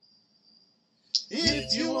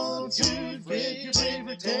If you want to get your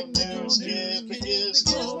favorite technical news, give the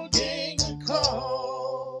Gizmo Gang a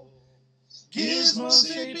call. Gizmo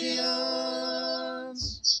Sapiens.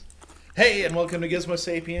 Hey, and welcome to Gizmo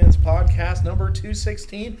Sapiens podcast number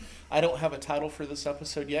 216. I don't have a title for this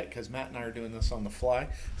episode yet because Matt and I are doing this on the fly.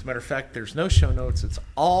 As a matter of fact, there's no show notes. It's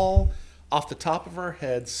all off the top of our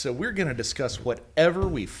heads, so we're going to discuss whatever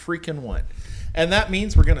we freaking want. And that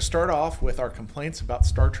means we're going to start off with our complaints about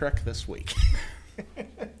Star Trek this week.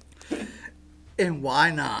 And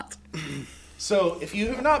why not? So, if you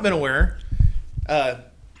have not been aware,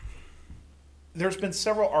 there's been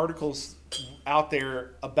several articles out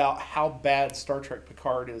there about how bad Star Trek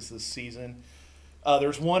Picard is this season.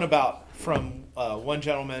 There's one from one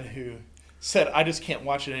gentleman who said, I just can't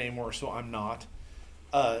watch it anymore, so I'm not.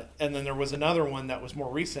 And then there was another one that was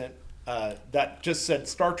more recent that just said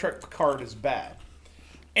Star Trek Picard is bad.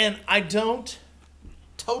 And I don't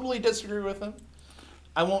totally disagree with him.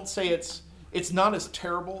 I won't say it's not as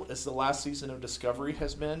terrible as the last season of Discovery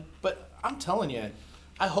has been, but I'm telling you,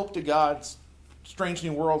 I hope to God Strange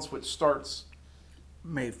New Worlds, which starts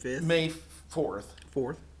May 5th. May 4th.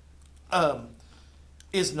 4th.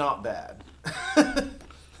 Is not bad.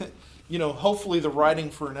 Hopefully the writing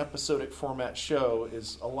for an episodic format show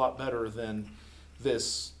is a lot better than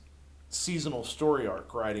this seasonal story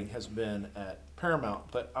arc writing has been at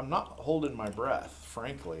Paramount, but I'm not holding my breath,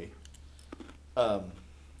 frankly.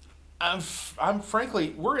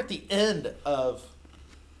 Frankly, we're at the end of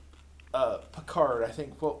Picard. I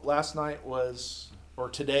think last night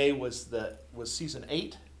today was season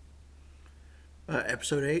 8.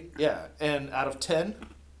 Episode 8. Yeah, and out of 10.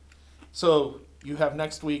 So you have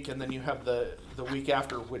next week, and then you have the week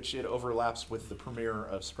after, which it overlaps with the premiere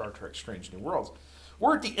of Star Trek Strange New Worlds.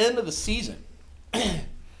 We're at the end of the season.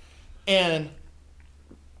 And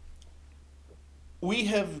we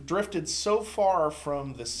have drifted so far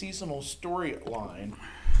from the seasonal storyline,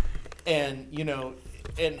 and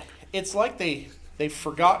it's like they've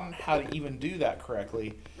forgotten how to even do that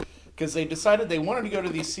correctly, because they decided they wanted to go to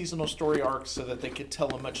these seasonal story arcs so that they could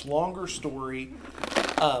tell a much longer story,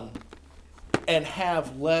 and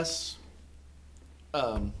have less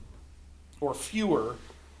or fewer,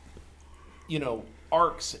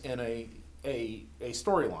 arcs in a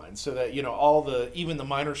storyline, so that even the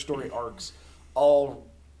minor story arcs all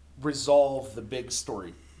resolve the big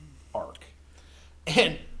story arc.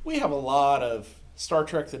 And we have a lot of Star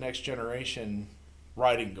Trek The Next Generation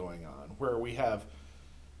writing going on, where we have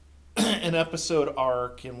an episode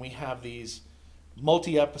arc, and we have these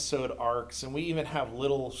multi-episode arcs, and we even have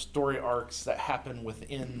little story arcs that happen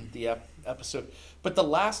within the episode. But the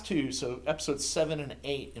last two, so episodes 7 and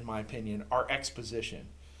 8, in my opinion, are exposition.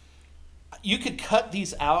 You could cut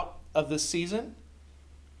these out of this season,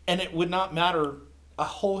 and it would not matter a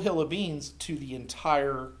whole hill of beans to the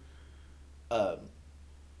entire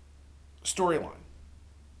storyline.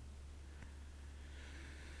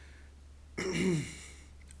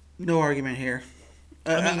 No argument here.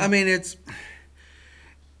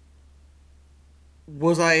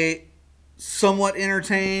 Was I somewhat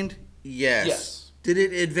entertained? Yes. Did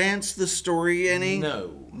it advance the story any?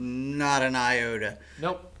 No. Not an iota.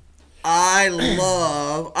 Nope. I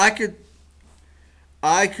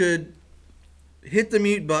could hit the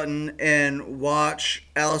mute button and watch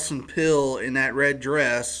Alison Pill in that red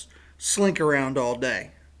dress slink around all day.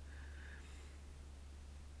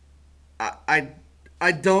 I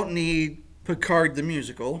don't need Picard the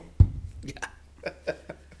musical. Yeah.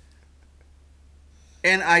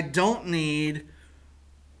 And I don't need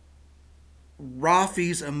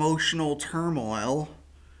Rafi's emotional turmoil.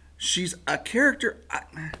 She's a character.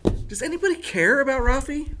 Does anybody care about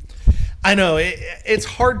Rafi? I know. It's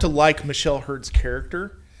hard to like Michelle Hurd's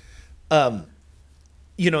character. The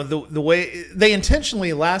way they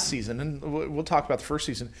intentionally last season, and we'll talk about the first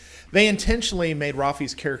season, they intentionally made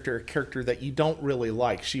Rafi's character a character that you don't really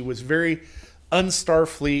like. She was very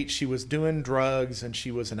un-Starfleet. She was doing drugs, and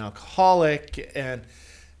she was an alcoholic and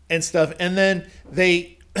stuff. And then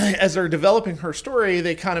they, as they're developing her story,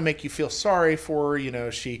 they kind of make you feel sorry for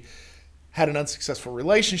her. She had an unsuccessful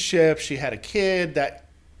relationship. She had a kid. That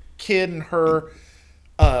kid and her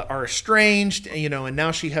are estranged, and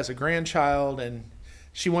now she has a grandchild, and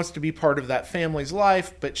she wants to be part of that family's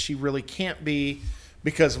life, but she really can't be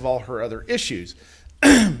because of all her other issues.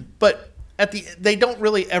 But they don't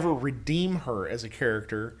really ever redeem her as a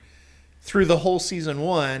character through the whole season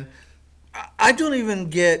 1. I don't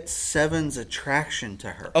even get Seven's attraction to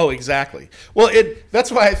her. Oh, exactly. Well,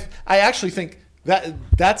 that's why I actually think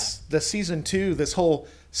that's the season 2, this whole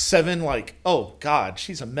Seven, like, oh God,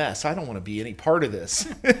 she's a mess. I don't want to be any part of this.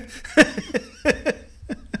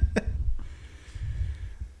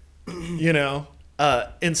 You know,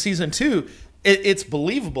 in season 2, it's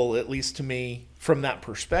believable, at least to me, from that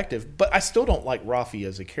perspective. But I still don't like Rafi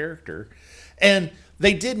as a character. And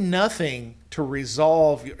they did nothing to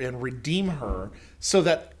resolve and redeem her so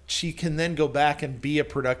that she can then go back and be a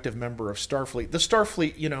productive member of Starfleet. The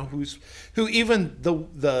Starfleet, you know, who even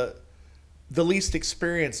the least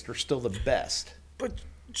experienced are still the best. But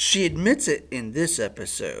she admits it in this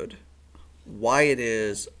episode, why it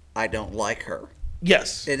is I don't like her.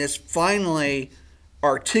 Yes. And it's finally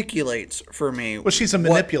articulates for me. Well, she's a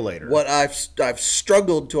manipulator. What I've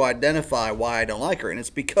struggled to identify why I don't like her, and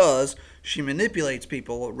it's because she manipulates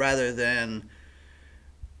people rather than,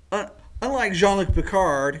 unlike Jean-Luc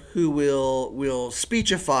Picard, who will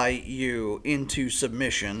speechify you into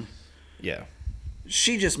submission. Yeah.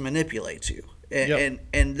 She just manipulates you, Yep.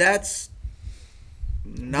 and that's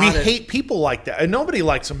not. We hate people like that, and nobody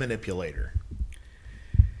likes a manipulator.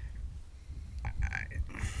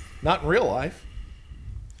 Not in real life.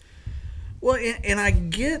 Well, and I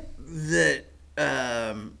get that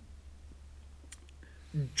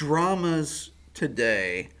dramas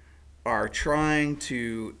today are trying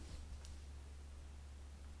to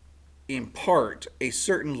impart a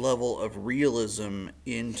certain level of realism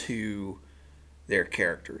into their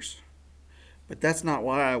characters. But that's not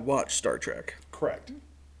why I watch Star Trek. Correct.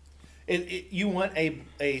 You want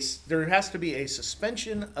there has to be a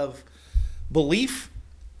suspension of belief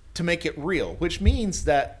to make it real, which means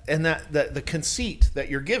that the conceit that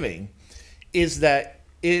you're giving is that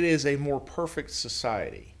it is a more perfect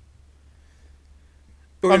society.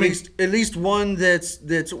 Or at least one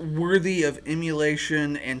that's worthy of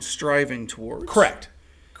emulation and striving towards. Correct.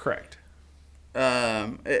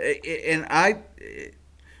 Well,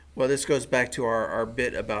 this goes back to our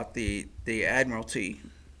bit about the Admiralty,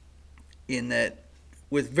 in that,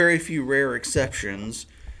 with very few rare exceptions,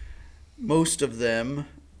 most of them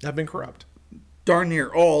Have been corrupt. darn near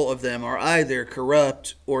all of them are either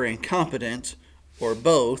corrupt or incompetent or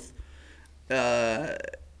both. And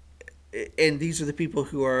these are the people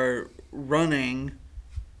who are running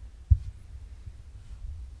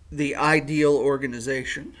the ideal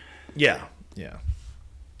organization. Yeah.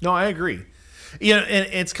 No, I agree. You know, and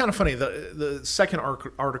it's kind of funny. The second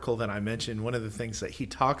article that I mentioned, one of the things that he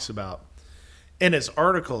talks about in his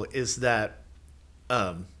article is that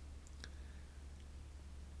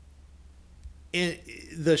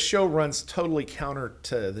the show runs totally counter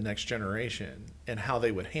to The Next Generation and how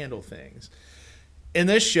they would handle things. In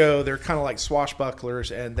this show, they're kind of like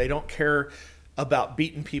swashbucklers, and they don't care about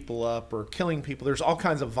beating people up or killing people. There's all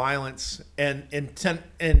kinds of violence. And in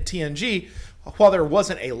TNG, while there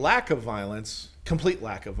wasn't a lack of violence, complete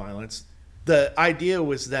lack of violence, the idea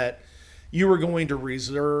was that you were going to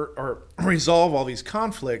resolve all these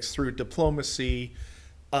conflicts through diplomacy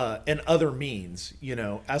and other means, you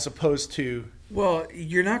know, as opposed to... Well,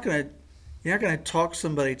 you're not gonna talk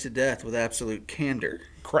somebody to death with absolute candor.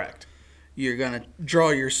 Correct. You're gonna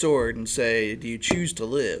draw your sword and say, "Do you choose to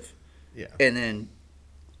live?" Yeah. And then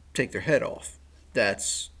take their head off.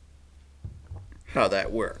 That's how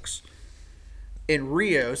that works. And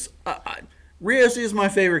Rios, Rios is my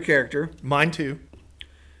favorite character. Mine too.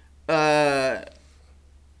 But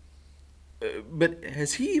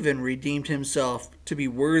has he even redeemed himself to be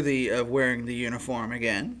worthy of wearing the uniform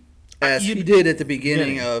again? As he did at the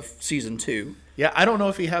beginning of season 2. Yeah, I don't know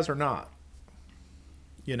if he has or not.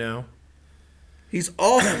 You know? He's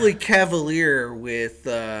awfully cavalier with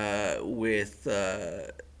the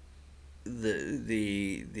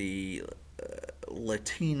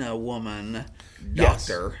Latina woman doctor.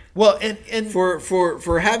 Yes. Well, and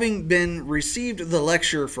for having been received the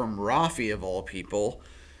lecture from Rafi of all people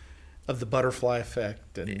of the butterfly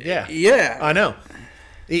effect, and yeah, I know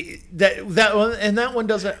that one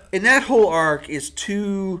doesn't. And that whole arc is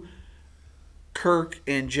too Kirk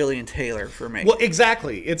and Gillian Taylor for me. Well,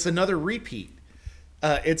 exactly. It's another repeat.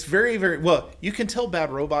 It's very, very well. You can tell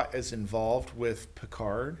Bad Robot is involved with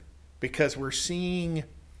Picard because we're seeing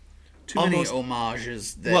too many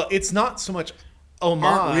homages. That well, it's not so much homage.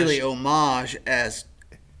 Aren't really homage as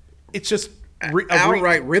it's just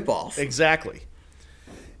outright ripoff. Exactly.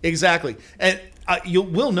 And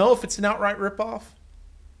we'll know if it's an outright ripoff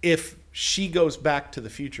if she goes back to the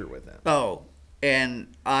future with them. Oh, and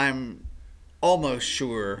I'm almost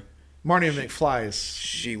sure Marty McFly is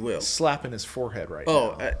she will slapping his forehead right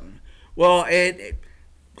now. Well,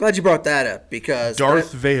 glad you brought that up because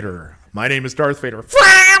Darth Vader. My name is Darth Vader.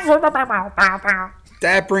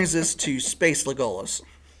 That brings us to Space Legolas.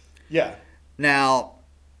 Yeah. Now,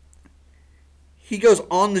 he goes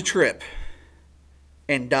on the trip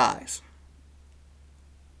and dies.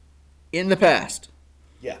 In the past.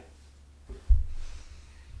 Yeah.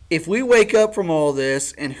 if we wake up from all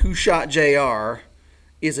this and who shot JR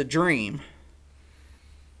is a dream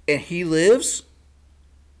and he lives,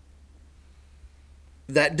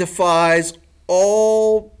 that defies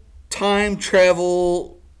all time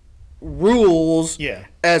travel rules Yeah.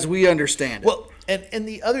 as we understand it. Well, and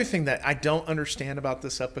the other thing that I don't understand about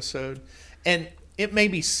this episode, and it may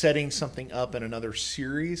be setting something up in another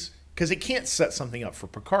series, because it can't set something up for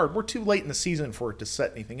Picard. We're too late in the season for it to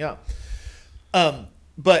set anything up.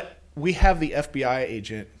 But we have the FBI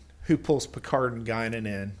agent who pulls Picard and Guinan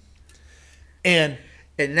in. And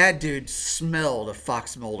that dude smelled a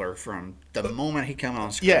Fox Mulder from the moment he came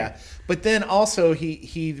on screen. yeah, but then also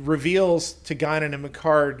he reveals to Guinan and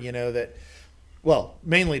Picard, that, well,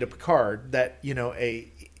 mainly to Picard, that,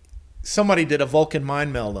 somebody did a Vulcan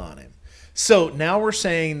mind meld on him. So now we're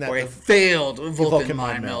saying that Or a failed Vulcan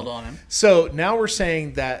mind meld on him. So now we're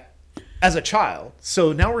saying that as a child.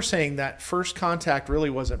 So now we're saying that first contact really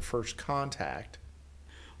wasn't first contact.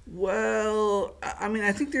 Well, I mean,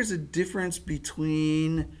 I think there's a difference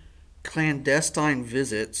between clandestine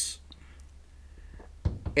visits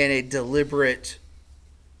and a deliberate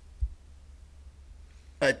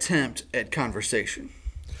attempt at conversation.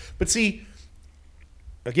 But see,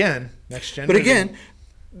 again, next gen. But again,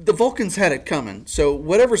 the Vulcans had it coming. So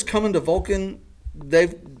whatever's coming to Vulcan,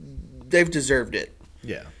 they've deserved it.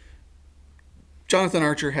 Yeah, Jonathan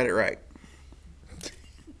Archer had it right.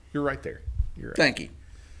 you're right there. You're right. Thank you.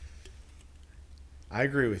 I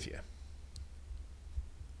agree with you.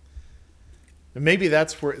 And maybe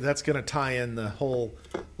that's going to tie in the whole.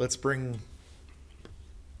 Let's bring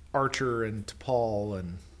Archer and T'Pol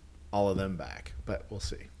and all of them back, but we'll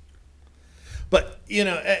see. But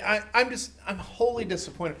I'm wholly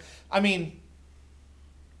disappointed. I mean,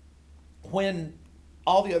 when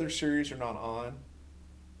all the other series are not on,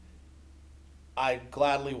 I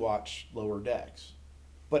gladly watch Lower Decks.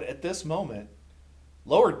 But at this moment,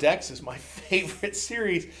 Lower Decks is my favorite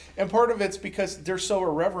series, and part of it's because they're so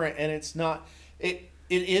irreverent, and it's not. It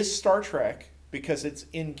is Star Trek because it's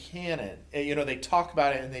in canon. They talk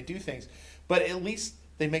about it and they do things, but at least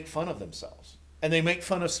they make fun of themselves and they make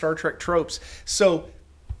fun of Star Trek tropes. So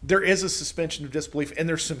there is a suspension of disbelief, and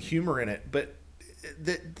there's some humor in it. But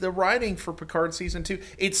the writing for Picard season 2,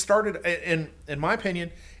 it started, in my opinion,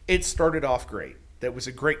 it started off great. That was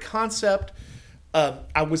a great concept.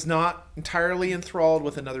 I was not entirely enthralled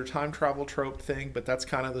with another time travel trope thing, but that's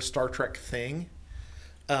kind of the Star Trek thing.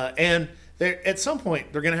 And at some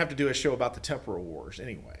point, they're going to have to do a show about the Temporal Wars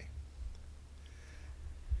anyway.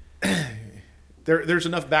 There's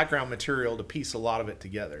enough background material to piece a lot of it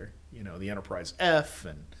together. The Enterprise F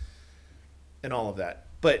and all of that.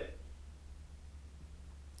 But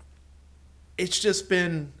it's just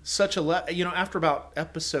been such a after about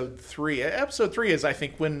episode 3. Episode 3 is, I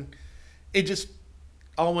think, when it just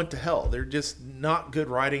all went to hell. They're just not good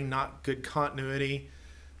writing, not good continuity.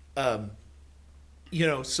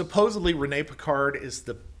 Supposedly Rene Picard is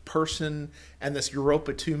the person, and this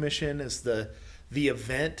Europa 2 mission is the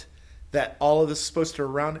event that all of this is supposed to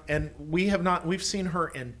around. And we've seen her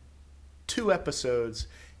in 2 episodes,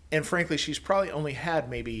 and frankly, she's probably only had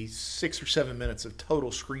maybe 6 or 7 minutes of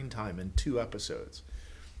total screen time in 2 episodes.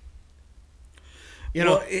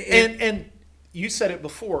 And you said it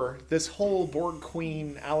before, this whole Borg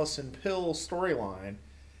Queen Alison Pill storyline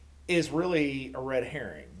is really a red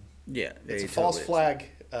herring. Yeah, it's a false flag,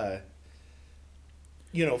 for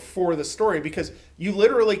the story, because you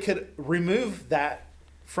literally could remove that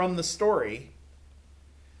from the story,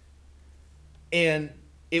 and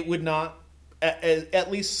it would not, at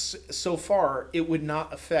least so far, it would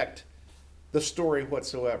not affect the story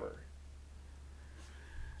whatsoever.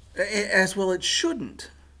 As well, it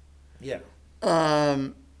shouldn't. Yeah.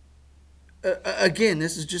 Again,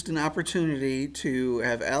 this is just an opportunity to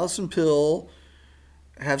have Alison Pill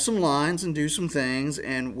have some lines and do some things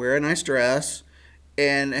and wear a nice dress,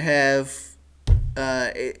 and have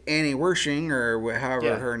Annie Wersching, or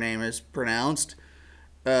however her name is pronounced,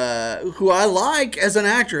 who I like as an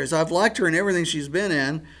actress. I've liked her in everything she's been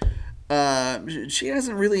in. She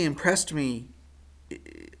hasn't really impressed me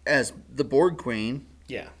as the Borg Queen.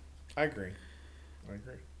 Yeah, I agree.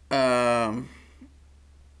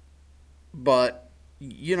 But,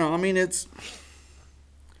 I mean,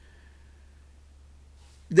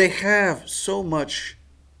 they have so much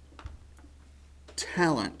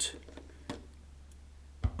talent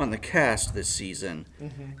on the cast this season,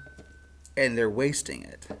 and they're wasting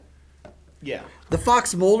it. Yeah. The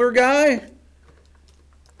Fox Mulder guy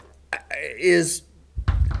is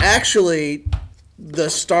actually the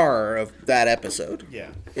star of that episode.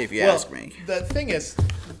 Yeah. If you ask me. The thing is,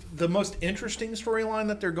 the most interesting storyline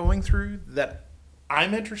that they're going through that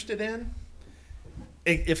I'm interested in,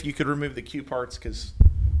 if you could remove the Q parts, because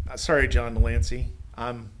sorry, John Delancey,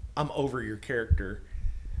 I'm over your character.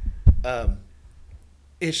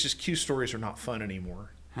 It's just Q stories are not fun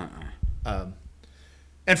anymore.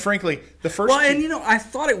 And frankly, the first. Well, and I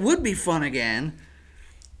thought it would be fun again,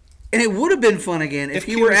 and it would have been fun again if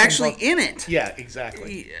he Q were was actually involved. in it. Yeah,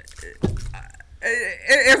 exactly.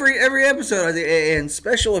 Every episode, I think, and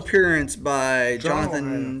special appearance by John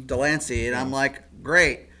Jonathan Delancey, and I'm like,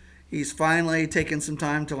 great. He's finally taken some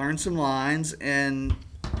time to learn some lines and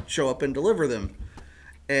show up and deliver them.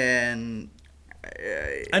 And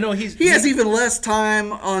I know he has even less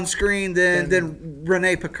time on screen than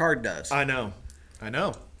Rene Picard does. I know. I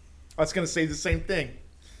was going to say the same thing.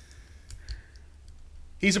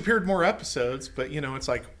 He's appeared more episodes, but it's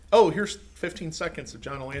like, oh, here's 15 seconds of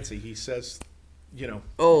John Delancey. He says,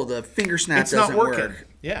 oh, the finger snap it's doesn't not working. work.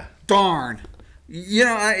 Yeah. Darn.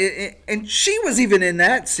 And she was even in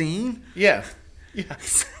that scene. Yeah.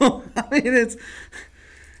 So I mean, it's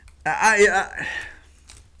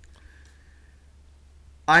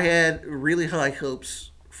I had really high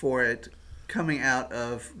hopes for it coming out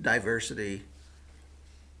of Diversity.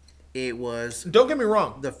 It was, Don't get me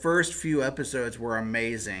wrong. the first few episodes were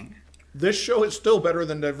amazing. This show is still better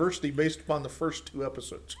than Diversity based upon the first 2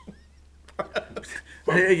 episodes.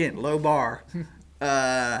 Again, low bar.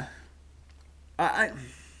 I'm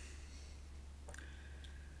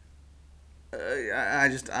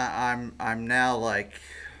now like,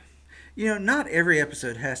 not every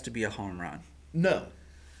episode has to be a home run. No.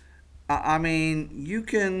 I mean, you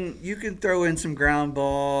can throw in some ground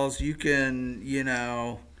balls. You can, you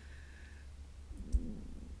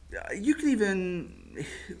can even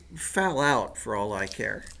foul out for all I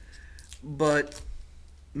care. But,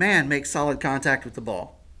 man, make solid contact with the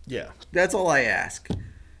ball. Yeah. That's all I ask.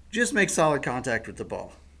 Just make solid contact with the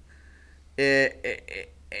ball. And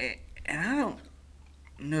I don't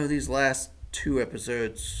know these last 2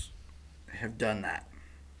 episodes have done that.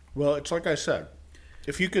 Well, it's like I said.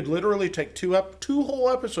 If you could literally take 2 whole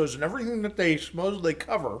episodes and everything that they supposedly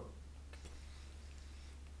cover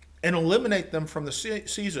and eliminate them from the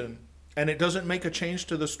season, and it doesn't make a change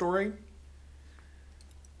to the story,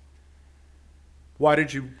 why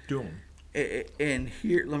did you do them? And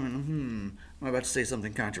here, I'm about to say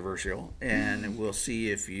something controversial, and we'll see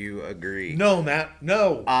if you agree. No, Matt,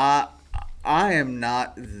 no. I am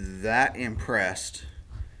not that impressed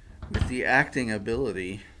with the acting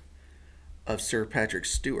ability of Sir Patrick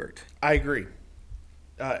Stewart. I agree.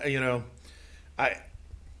 I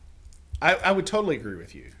would totally agree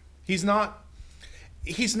with you. He's not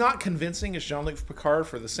convincing as Jean-Luc Picard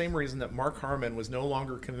for the same reason that Mark Harmon was no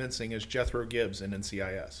longer convincing as Jethro Gibbs in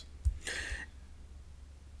NCIS.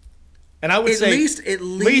 And I would say at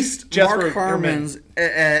least Jethro Mark Harmon's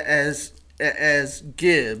as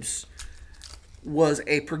Gibbs was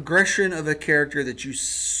a progression of a character that you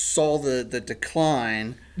saw the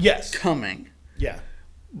decline coming. Yeah.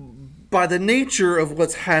 By the nature of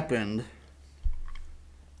what's happened,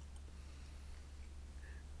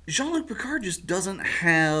 Jean-Luc Picard just doesn't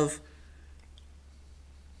have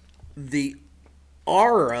the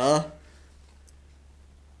aura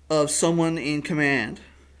of someone in command.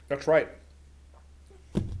 That's right.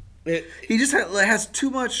 He just has too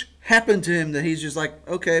much happen to him that he's just like,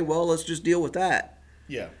 okay, well, let's just deal with that.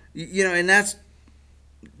 Yeah. And that's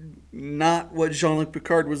not what Jean-Luc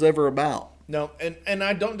Picard was ever about. No, and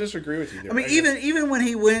I don't disagree with you there. I mean, even when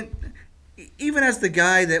he went, even as the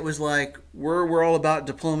guy that was like, we're all about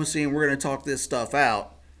diplomacy and we're going to talk this stuff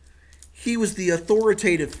out, he was the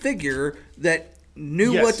authoritative figure that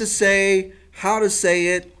knew what to say, how to say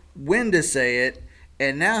it, when to say it,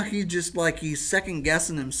 and now he's just like he's second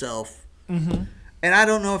guessing himself. Mm-hmm. And I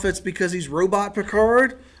don't know if it's because he's Robot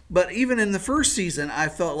Picard, but even in the first season, I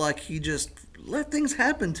felt like he just let things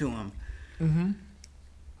happen to him. Mm-hmm.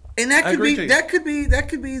 And that could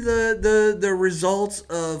be the results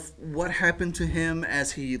of what happened to him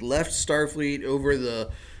as he left Starfleet over the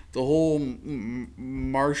whole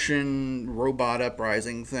Martian robot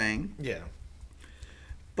uprising thing. Yeah.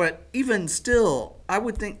 But even still, I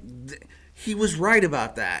would think he was right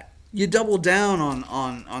about that. You double down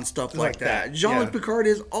on stuff like that. Jean-Luc Picard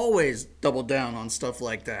has always doubled down on stuff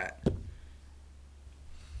like that.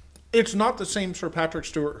 It's not the same Sir Patrick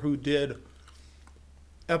Stewart who did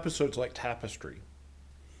episodes like Tapestry.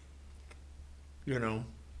 And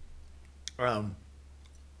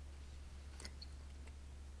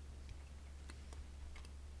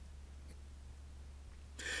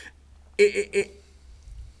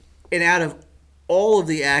out of all of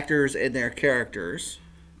the actors and their characters,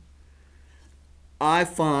 I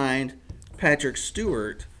find Patrick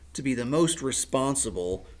Stewart to be the most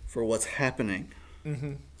responsible for what's happening.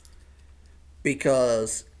 Mm-hmm.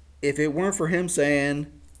 Because if it weren't for him saying,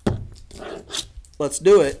 let's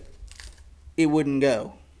do it, it wouldn't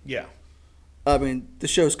go. Yeah. I mean, the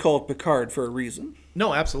show's called Picard for a reason.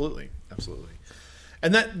 No, absolutely. Absolutely.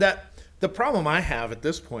 And that the problem I have at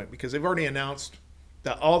this point, because they've already announced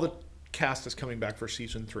that all the cast is coming back for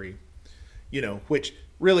season 3, which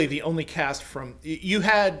really the only cast from, you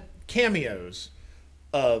had cameos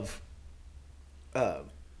of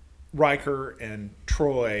Riker and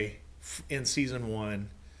Troy in season 1,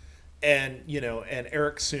 and and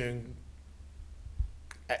Eric Soong,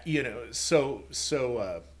 so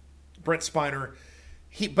Brent Spiner,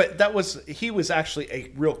 he was actually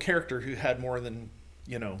a real character who had more than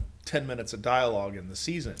 10 minutes of dialogue in the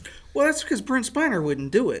season. Well, that's because Brent Spiner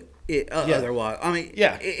wouldn't do it otherwise. I mean,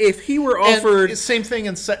 yeah, if he were offered... And same thing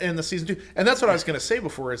in the season 2. And that's what I was going to say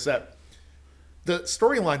before, is that the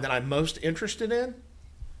storyline that I'm most interested in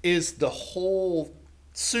is the whole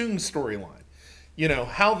Soong storyline.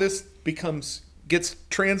 How this gets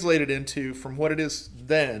translated into, from what it is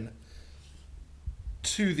then,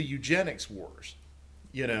 to the eugenics wars.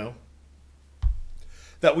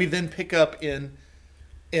 That we then pick up in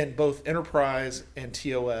both Enterprise and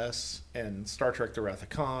TOS and Star Trek: The Wrath of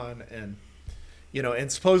Khan, and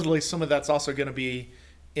and supposedly some of that's also going to be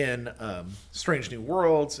in Strange New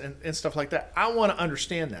Worlds and stuff like that. I want to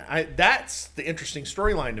understand that. That's the interesting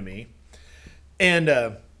storyline to me. And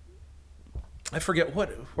I forget what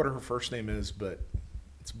her first name is, but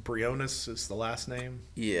it's Briones is the last name.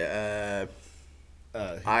 Yeah.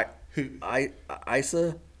 Ira?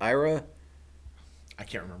 I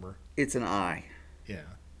can't remember. It's an I. Yeah.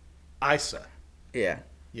 Isa. Yeah.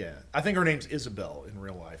 Yeah. I think her name's Isabel in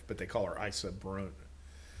real life, but they call her Isa Barone.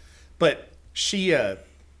 But she,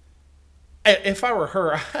 if I were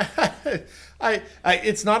her,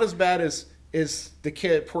 it's not as bad as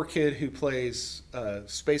the poor kid who plays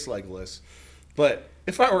Space Legolas. But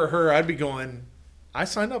if I were her, I'd be going, I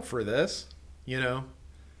signed up for this, To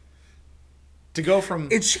go from...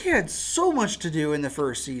 And she had so much to do in the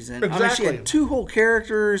first season. Exactly. I mean, she had 2 whole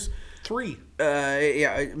characters. 3.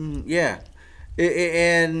 Yeah.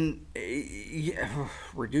 And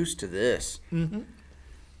reduced to this. Mm-hmm.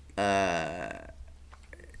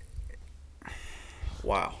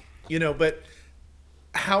 Wow. But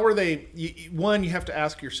how are they... One, you have to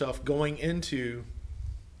ask yourself, going into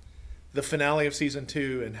the finale of season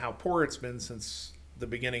 2 and how poor it's been since the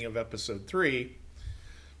beginning of episode 3,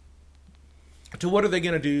 to what are they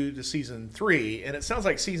going to do to season 3? And it sounds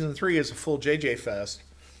like season 3 is a full JJ Fest,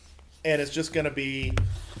 and it's just going to be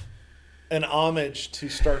an homage to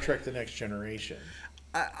Star Trek: The Next Generation.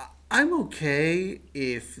 I'm okay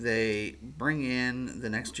if they bring in the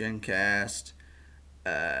Next Gen cast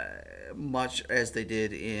much as they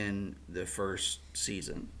did in the first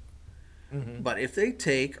season. Mm-hmm. But if they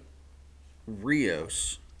take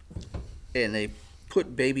Rios and they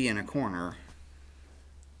put Baby in a corner,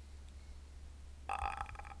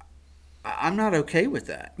 I'm not okay with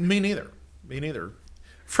that. Me neither.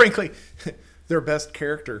 Frankly, their best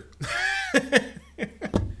character.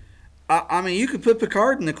 I mean, you could put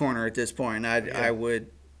Picard in the corner at this point. I would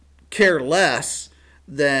care less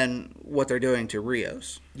than what they're doing to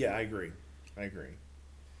Rios. Yeah, I agree.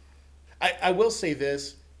 I will say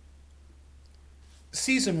this.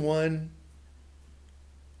 Season 1,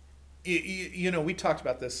 we talked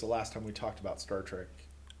about this the last time we talked about Star Trek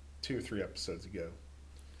 2 or 3 episodes ago.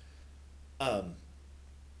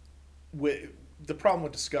 The problem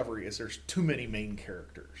with Discovery is there's too many main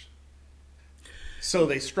characters. So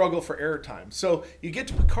they struggle for airtime. So you get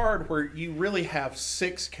to Picard where you really have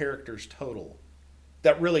 6 characters total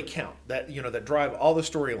that really count, that that drive all the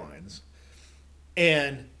storylines.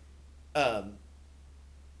 And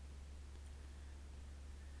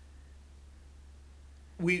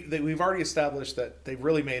we've already established that they've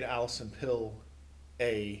really made Alison Pill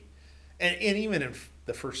and even in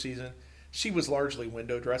the first season, she was largely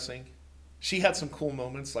window dressing. She had some cool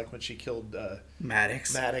moments, like when she killed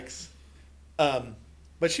Maddox.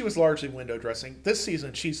 But she was largely window dressing. This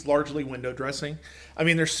season, she's largely window dressing. I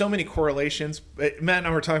mean, there's so many correlations. Matt and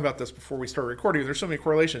I were talking about this before we started recording. There's so many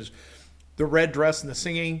correlations. The red dress and the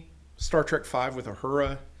singing, Star Trek V with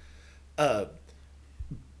Uhura.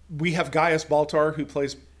 We have Gaius Baltar, who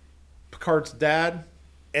plays Picard's dad.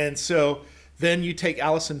 And so then you take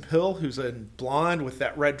Alison Pill, who's a blonde with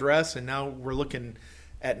that red dress, and now we're looking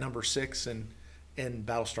at number 6 in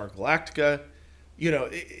Battlestar Galactica.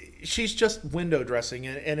 She's just window dressing,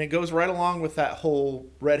 and it goes right along with that whole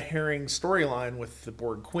red herring storyline with the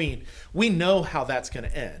Borg Queen. We know how that's going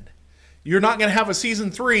to end. You're not going to have a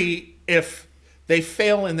season 3 if they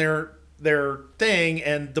fail in their thing,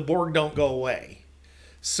 and the Borg don't go away.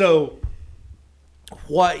 So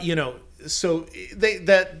what So they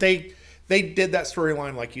did that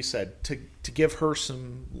storyline, like you said, to give her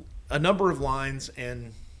a number of lines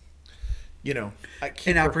and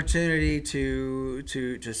an opportunity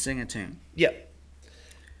to sing a tune. Yeah.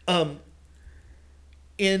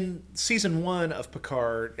 In season 1 of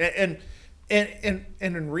Picard, and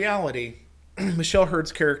in reality, Michelle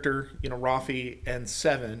Hurd's character, Rafi and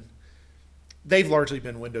Seven, they've largely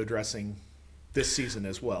been window dressing this season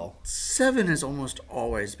as well. Seven has almost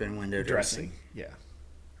always been window dressing. Yeah.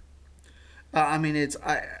 I mean,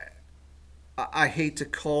 I hate to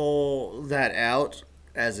call that out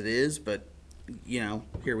as it is, but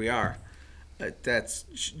here we are.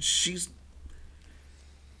 She's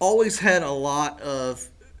always had a lot of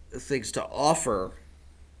things to offer,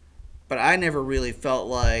 but I never really felt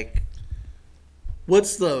like,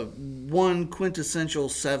 what's the one quintessential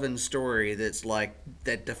Seven story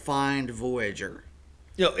that defined Voyager?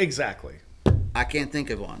 Exactly. I can't think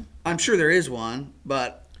of one. I'm sure there is one,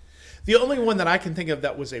 but the only one that I can think of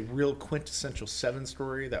that was a real quintessential Seven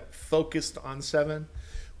story that focused on Seven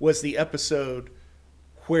was the episode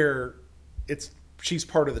where she's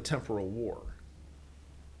part of the Temporal War.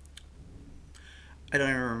 I don't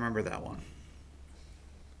even remember that one.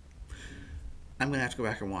 I'm going to have to go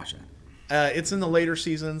back and watch it. It's in the later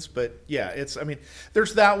seasons, but yeah,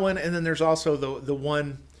 there's that one, and then there's also the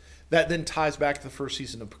one that then ties back to the first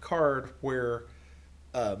season of Picard where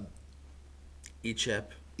Icheb.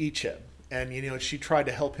 And she tried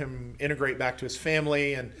to help him integrate back to his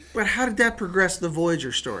family, but how did that progress the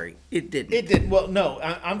Voyager story? It didn't. It did. Well, no,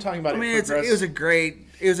 I'm talking about. I mean, it was a great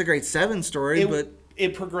Seven story, but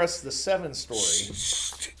it progressed the Seven story.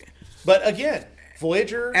 But again,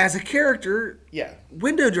 Voyager as a character,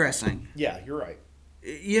 window dressing. Yeah, you're right.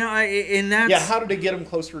 And that's how did it get him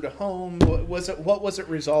closer to home? What was it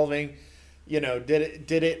resolving? Did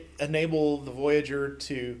it enable the Voyager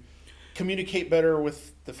to communicate better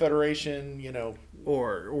with the Federation?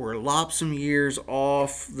 Or lop some years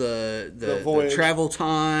off the travel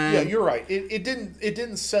time. Yeah, you're right. It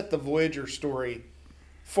didn't set the Voyager story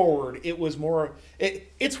forward. It was more.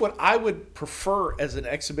 It's what I would prefer as an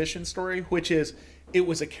exhibition story, which is it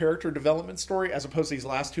was a character development story as opposed to these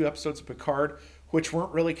last 2 episodes of Picard, which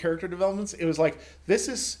weren't really character developments. It was like, this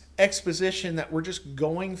is exposition that we're just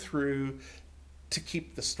going through to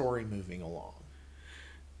keep the story moving along.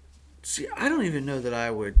 See, I don't even know that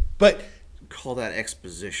I would call that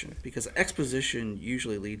exposition, because exposition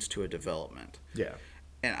usually leads to a development. Yeah.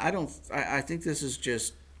 And I think this is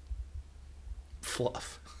just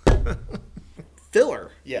fluff.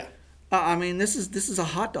 Filler. Yeah. I mean, this is a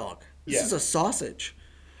hot dog. This is a sausage.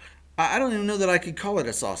 I don't even know that I could call it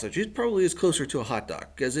a sausage. It probably is closer to a hot dog,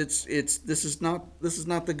 because this is not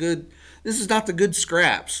the good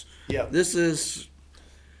scraps. Yeah. This is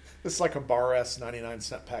like a Bar S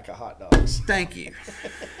 99-cent pack of hot dogs. Thank you.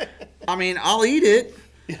 I mean, I'll eat it,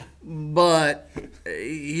 but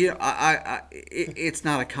it's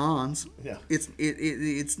not a Cons. Yeah.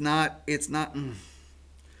 It's not.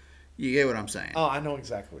 You get what I'm saying? Oh, I know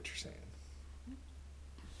exactly what you're saying.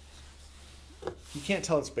 You can't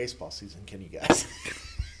tell it's baseball season, can you guys?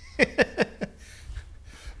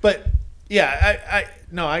 But yeah,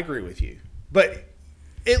 I agree with you. But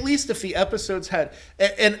at least if the episodes had,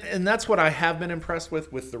 and that's what I have been impressed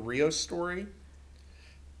with the Rios story.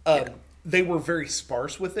 They were very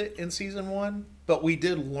sparse with it in season 1, but we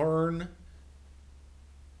did learn,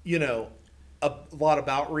 a lot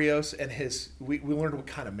about Rios and we learned what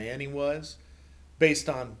kind of man he was based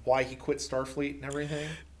on why he quit Starfleet and everything.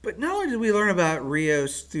 But not only did we learn about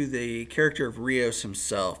Rios through the character of Rios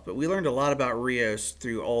himself, but we learned a lot about Rios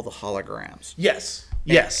through all the holograms. Yes.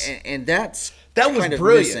 And that was kind of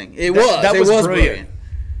brilliant. Missing. It was brilliant.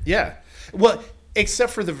 Yeah. Well,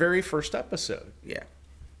 except for the very first episode. Yeah.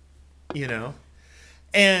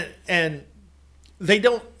 And they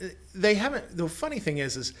haven't, the funny thing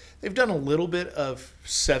is they've done a little bit of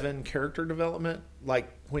Seven character development,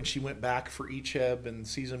 like when she went back for Icheb in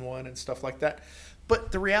season 1 and stuff like that.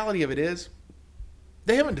 But the reality of it is,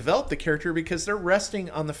 they haven't developed the character because they're resting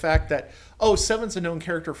on the fact that, Seven's a known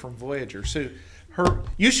character from Voyager. So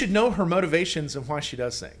you should know her motivations and why she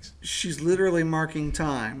does things. She's literally marking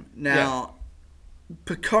time. Now,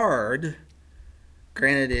 Picard,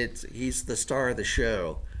 granted he's the star of the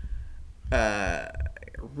show,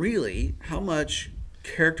 really, how much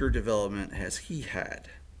character development has he had?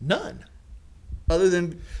 None. Other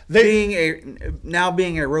than being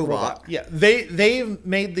a robot. Yeah, they've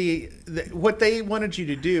made what they wanted you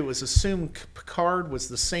to do was assume Picard was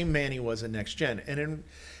the same man he was in Next Gen, and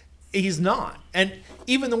He's not. And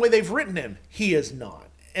even the way they've written him, he is not.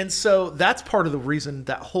 And so that's part of the reason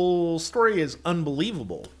that whole story is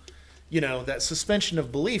unbelievable. That suspension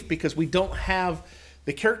of belief, because we don't have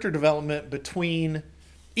the character development between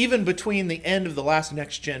the end of the last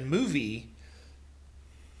Next Gen movie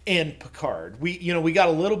and Picard. We got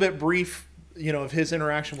a little bit brief, of his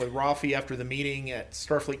interaction with Raffi after the meeting at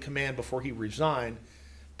Starfleet Command before he resigned,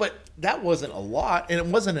 but that wasn't a lot, and it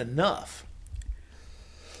wasn't enough.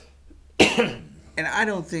 And I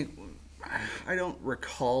don't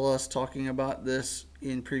recall us talking about this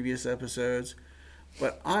in previous episodes,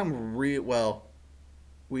 but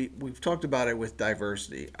we've talked about it with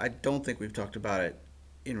diversity. I don't think we've talked about it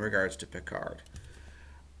in regards to Picard.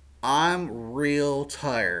 I'm real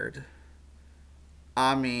tired.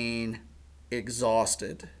 I mean,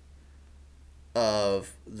 exhausted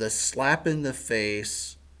of the slap in the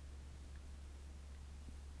face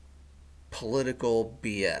political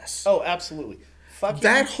BS. Oh, absolutely.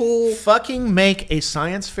 Fucking make a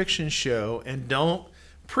science fiction show and don't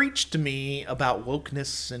preach to me about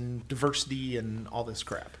wokeness and diversity and all this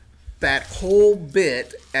crap. That whole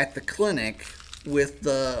bit at the clinic with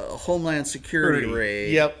the Homeland Security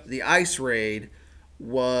raid, yep. The ICE raid,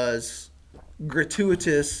 was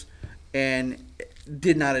gratuitous and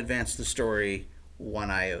did not advance the story one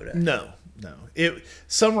iota. No.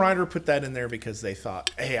 Some writer put that in there because they thought,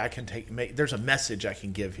 hey, there's a message I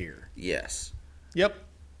can give here. Yes. Yep.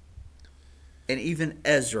 And even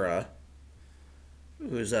Ezra,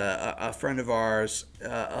 who's a friend of ours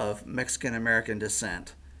of Mexican-American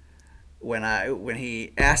descent, when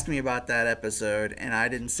he asked me about that episode and I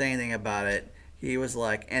didn't say anything about it, he was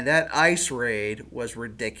like, and that ICE raid was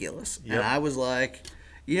ridiculous. Yep. And I was like,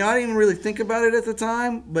 I didn't even really think about it at the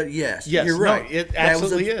time, but yes, you're right. No, it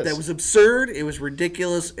absolutely is. That was absurd, it was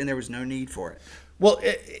ridiculous, and there was no need for it. Well,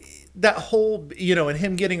 that whole, and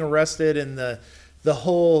him getting arrested and the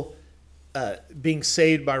whole being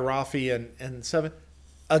saved by Raffi and Seven,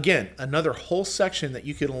 again, another whole section that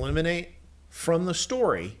you could eliminate from the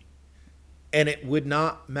story, and it would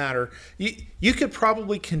not matter. You could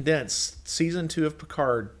probably condense season 2 of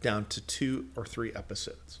Picard down to 2 or 3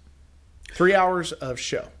 episodes. 3 hours of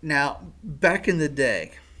show. Now, back in the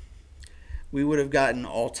day, we would have gotten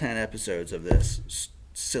all 10 episodes of this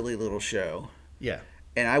silly little show. Yeah.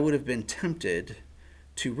 And I would have been tempted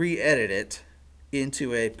to re-edit it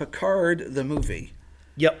into a Picard the movie.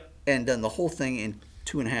 Yep. And done the whole thing in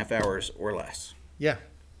 2.5 hours or less. Yeah.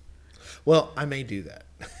 Well, I may do that.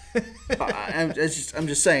 I'm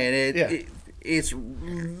just saying it's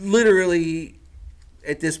literally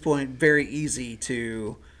at this point very easy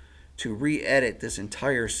to re-edit this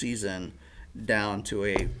entire season down to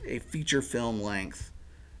a feature film length.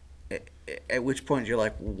 At which point you're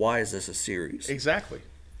like, why is this a series? Exactly.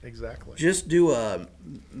 Just do a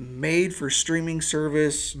made for streaming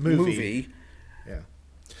service movie. Yeah.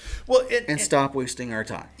 Well, and stop wasting our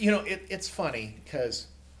time. It's funny because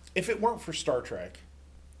if it weren't for Star Trek,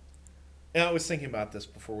 and I was thinking about this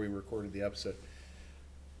before we recorded the episode,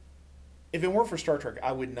 if it weren't for Star Trek,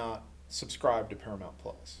 I would not subscribe to Paramount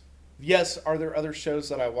Plus. Yes, are there other shows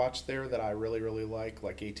that I watch there that I really, really like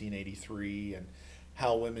 1883 and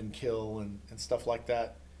How Women Kill and stuff like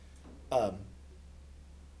that?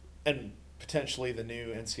 And potentially the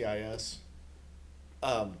new NCIS.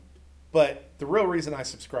 But the real reason I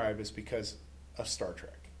subscribe is because of Star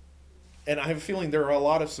Trek. And I have a feeling there are a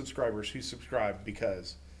lot of subscribers who subscribe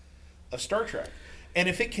because of Star Trek. And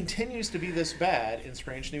if it continues to be this bad in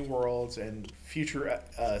Strange New Worlds and future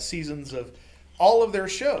seasons of all of their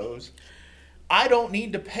shows, I don't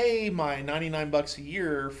need to pay my $99 a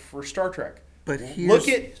year for Star Trek. But look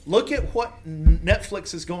at what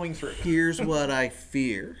Netflix is going through. Here's what I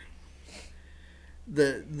fear.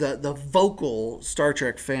 The vocal Star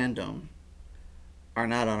Trek fandom are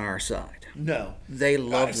not on our side. No. They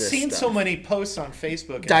love I've this seen stuff. so many posts on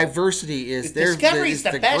Facebook. Diversity is Discovery's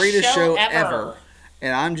the best greatest show ever.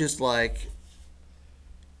 And I'm just like,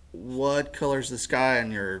 what color's the sky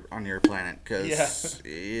on your planet? Because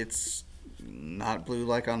it's not blue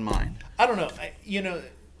like on mine. I don't know.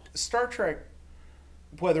 Star Trek,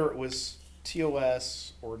 whether it was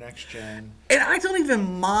TOS or Next Gen. And I don't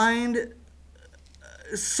even mind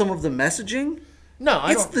some of the messaging. No,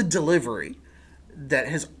 I don't. It's the delivery that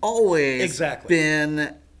has always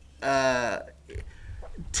been...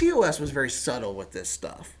 TOS was very subtle with this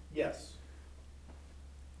stuff. Yes.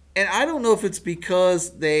 And I don't know if it's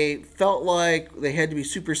because they felt like they had to be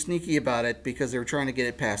super sneaky about it because they were trying to get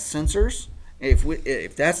it past censors.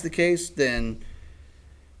 If that's the case, then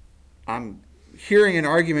I'm hearing an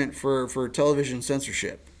argument for television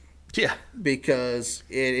censorship. Yeah, because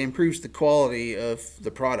it improves the quality of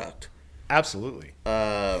the product. absolutely.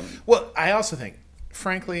 Um, Well, I also think,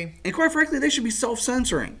 frankly, and quite frankly, they should be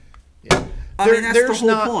self-censoring. yeah, I mean, that's the whole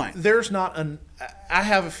not, point. There's not an. I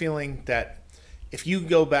have a feeling that if you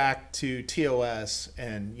go back to TOS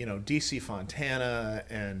and DC Fontana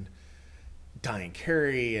and Diane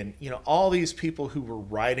Carey and all these people who were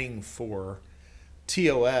writing for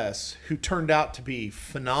TOS who turned out to be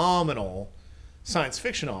phenomenal science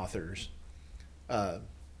fiction authors,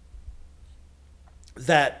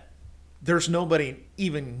 that there's nobody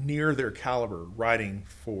even near their caliber writing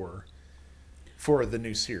for the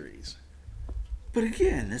new series. But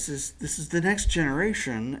again, this is the next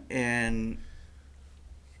generation, and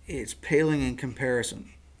it's paling in comparison.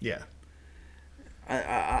 Yeah.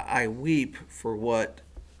 I weep for what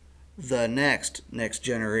the next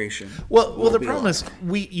generation. Well, will the be problem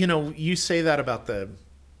like. is you say that about the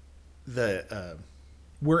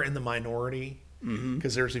we're in the minority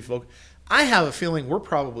because there's a folk. I have a feeling we're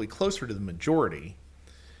probably closer to the majority.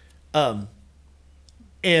 And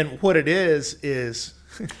what it is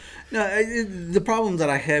No, the problem that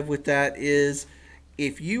I have with that is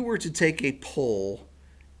if you were to take a poll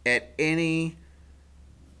at any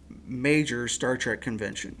major Star Trek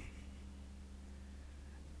convention,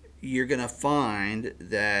 you're going to find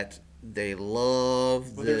that they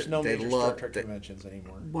love well, there's no they major love Star Trek conventions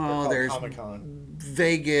anymore. Well, there's Comic-Con.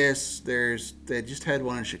 Vegas. They just had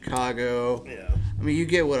one in Chicago. Yeah. I mean, you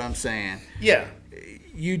get what I'm saying. Yeah.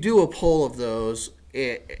 You do a poll of those,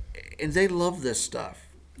 and they love this stuff.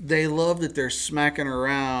 They love that they're smacking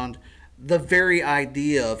around the very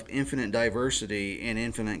idea of infinite diversity and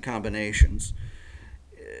infinite combinations.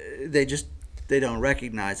 They don't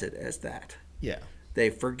recognize it as that. Yeah. They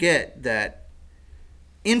forget that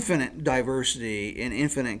infinite diversity and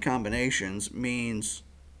infinite combinations means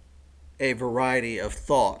a variety of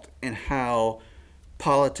thought and how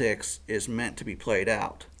politics is meant to be played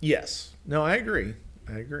out. Yes. No, I agree.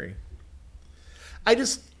 I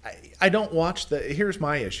don't watch here's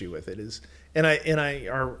my issue with it is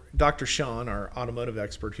our Dr. Sean, our automotive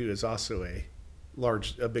expert, who is also a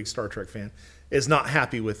big Star Trek fan, is not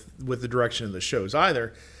happy with the direction of the shows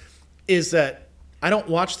either, is that I don't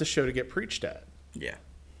watch the show to get preached at. Yeah.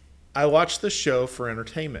 I watch the show for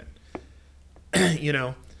entertainment.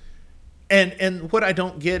 And what I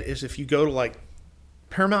don't get is if you go to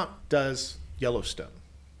Paramount does Yellowstone.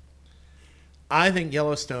 I think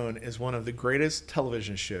Yellowstone is one of the greatest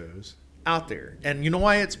television shows out there. And you know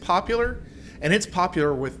why it's popular? And it's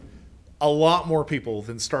popular with a lot more people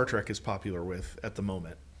than Star Trek is popular with at the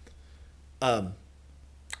moment. I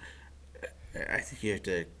think you have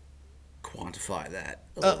to quantify that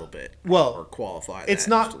a little bit. well, or qualify that it's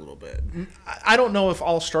not- just a little bit. I don't know if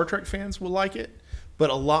all Star Trek fans will like it, but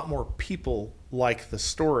a lot more people like the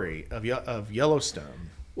story of Yellowstone.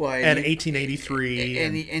 Well, And you- 1883.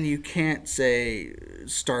 And you can't say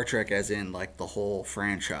Star Trek as in the whole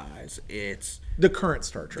franchise. It's The current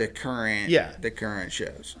Star the Trek. current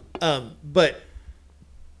shows. But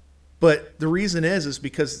the reason is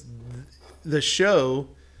because the show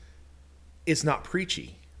is not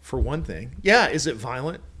preachy, for one thing. Yeah, is it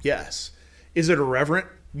violent? Yes. Is it irreverent?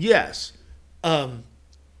 Yes.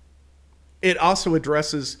 It also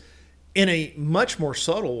addresses, in a much more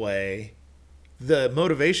subtle way, the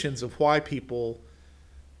motivations of why people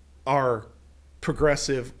are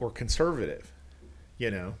progressive or conservative,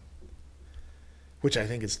 which I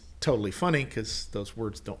think is totally funny because those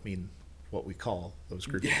words don't mean what we call those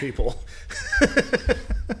group of people.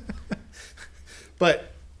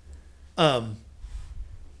 But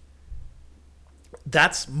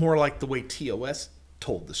that's more like the way TOS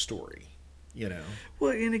told the story,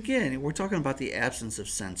 Well, and again, we're talking about the absence of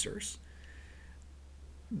censors.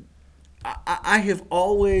 I have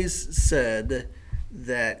always said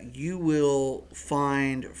that you will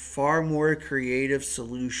find far more creative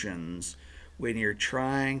solutions when you're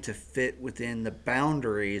trying to fit within the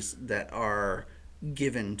boundaries that are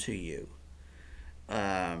given to you.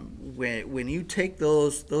 When you take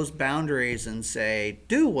those boundaries and say,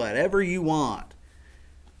 do whatever you want,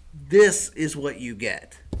 this is what you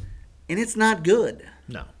get. And it's not good.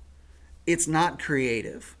 No. It's not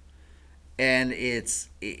creative. And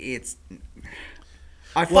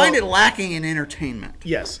I find it lacking in entertainment.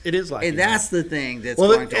 Yes, it is like And that's the thing that's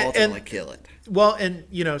Well, going to ultimately kill it. Well, and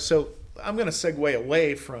so I'm going to segue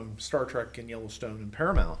away from Star Trek and Yellowstone and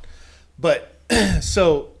Paramount, but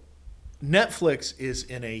so Netflix is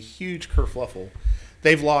in a huge kerfluffle.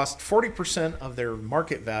 They've lost 40% of their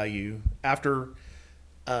market value after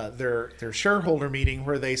their shareholder meeting,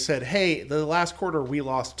 where they said, "Hey, the last quarter we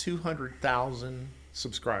lost 200,000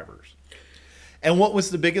 subscribers," And what was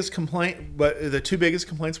the biggest complaint? But the two biggest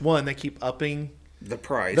complaints: one, they keep upping The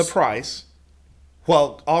price. the price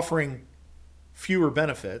while offering fewer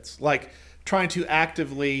benefits, like trying to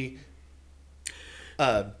actively.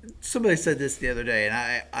 Somebody said this the other day,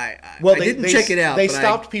 and I Well, didn't check it out. They but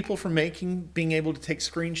stopped people from being able to take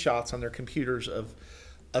screenshots on their computers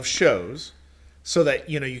of shows, so that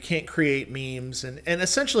you can't create memes and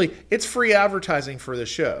essentially it's free advertising for the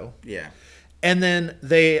show. Yeah. And then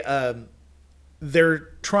they're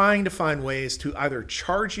trying to find ways to either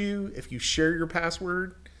charge you if you share your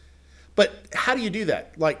password. But how do you do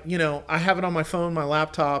that? Like, I have it on my phone, my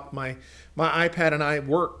laptop, my iPad, and I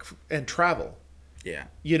work and travel. Yeah.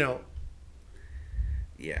 Yeah,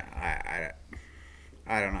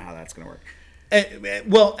 I don't know how that's going to work.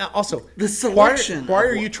 Well, also, The selection. Why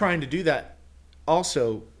are you trying to do that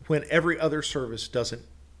also when every other service doesn't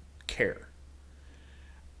care?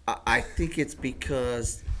 I think it's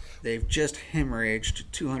because they've just hemorrhaged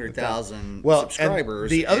 200,000 Well,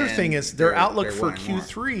 subscribers. and the other thing is their outlook they're for wanting more.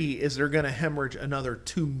 Q3 is they're going to hemorrhage another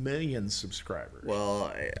 2 million subscribers.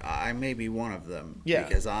 Well, I may be one of them. Yeah.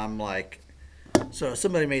 Because I'm like, so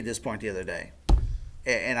somebody made this point the other day,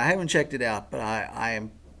 and I haven't checked it out, but I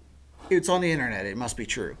am. It's on the internet. It must be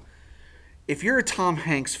true. If you're a Tom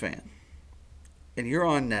Hanks fan, and you're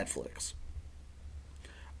on Netflix,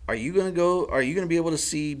 are you going to be able to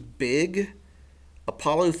see Big,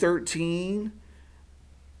 Apollo 13,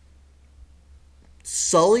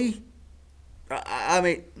 Sully? I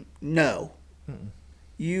mean, no.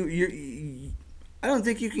 I don't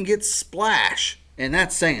think you can get Splash, and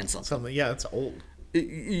that's saying something. Yeah, it's old.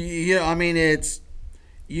 I mean,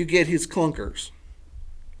 you get his clunkers,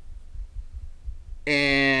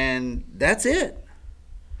 and that's it.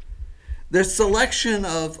 The selection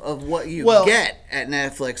of what you get at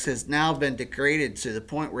Netflix has now been degraded to the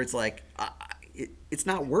point where it's like it's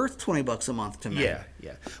not worth $20 a month to me. Yeah.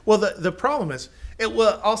 Well, the problem is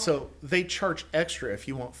also they charge extra if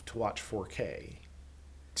you want to watch 4K,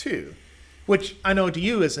 too, which I know to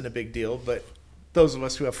you isn't a big deal, but those of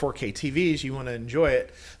us who have 4K TVs, you want to enjoy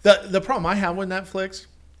it. The problem I have with Netflix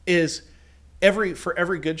is for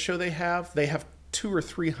every good show they have 200 or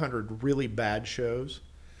 300 really bad shows.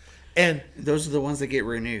 And those are the ones that get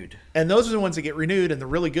renewed. And those are the ones that get renewed, and the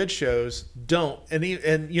really good shows don't. And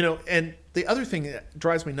the other thing that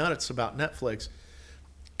drives me nuts about Netflix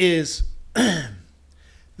is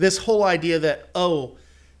this whole idea that,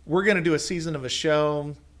 we're going to do a season of a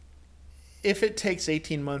show. If it takes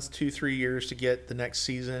 18 months, 2-3 years to get the next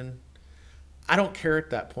season, I don't care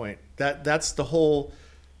at that point. That's the whole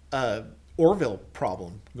Orville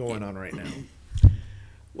problem going on right now.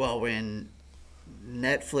 Well, when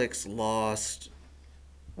Netflix lost,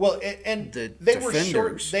 and the they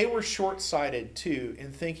Defenders. were short-sighted too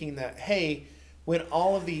in thinking that, hey, when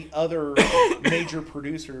all of the other major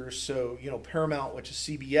producers, so Paramount, which is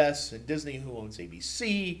CBS, and Disney, who owns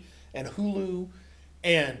ABC, and Hulu,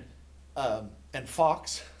 and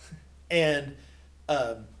Fox, and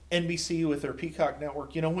NBC with their Peacock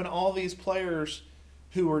network, when all these players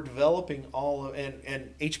who are developing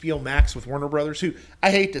and HBO Max with Warner Brothers, who,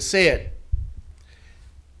 I hate to say it,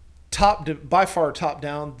 by far top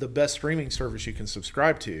down the best streaming service you can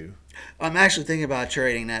subscribe to. I'm actually thinking about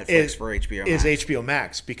trading Netflix for HBO Max. Is HBO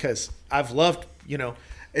Max, because I've loved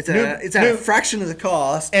it's a fraction of the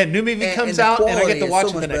cost, and new movie comes out and I get to watch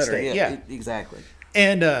it the next day. Yeah, exactly.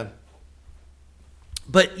 And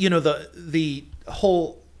but the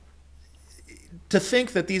whole, to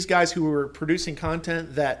think that these guys who were producing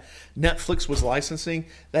content that Netflix was licensing,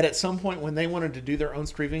 that at some point when they wanted to do their own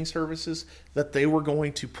streaming services, that they were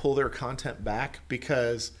going to pull their content back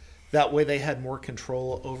because that way they had more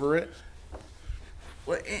control over it.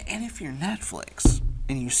 Well, and if you're Netflix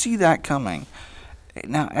and you see that coming,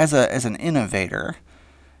 now as an innovator,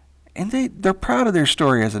 and they're proud of their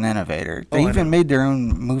story as an innovator. They even made their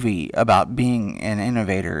own movie about being an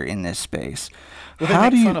innovator in this space. Well, how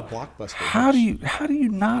do you fun of Blockbuster? How do you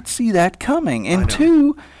not see that coming? And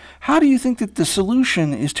two, how do you think that the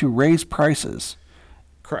solution is to raise prices?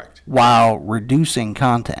 Correct. While reducing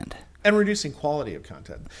content and reducing quality of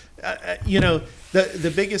content.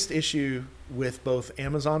 The biggest issue with both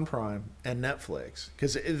Amazon Prime and Netflix,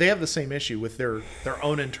 because they have the same issue with their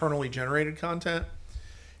own internally generated content,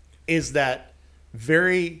 is that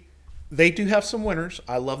they do have some winners.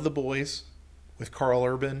 I love The Boys with Carl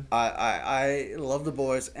Urban. I love The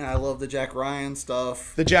Boys, and I love the Jack Ryan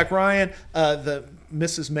stuff. The Jack Ryan, the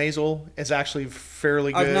Mrs. Maisel is actually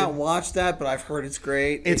fairly good. I've not watched that, but I've heard it's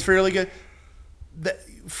great. It's fairly good.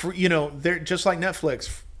 They're just like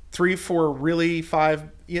Netflix. 3, 4, really 5.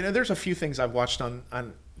 There's a few things I've watched on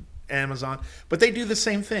Amazon, but they do the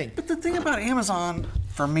same thing. But the thing about Amazon,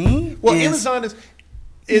 for me, Well, is Amazon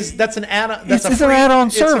is that's an add-on. That's It's a free an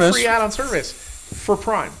add-on service. It's a free add-on service for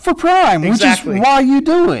Prime. for Prime, Exactly. which is why you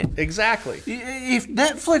do it. Exactly. If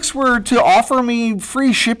Netflix were to offer me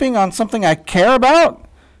free shipping on something I care about,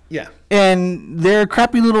 Yeah. and their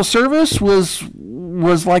crappy little service was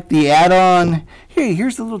like the add-on, hey,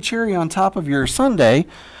 here's the little cherry on top of your sundae,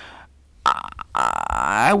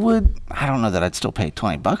 I don't know that I'd still pay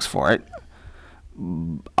 $20 for it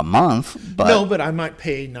a month, but No, but I might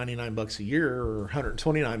pay $99 a year or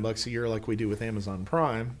 $129 a year like we do with Amazon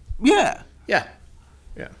Prime. yeah. Yeah.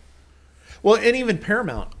 Yeah. Well, and even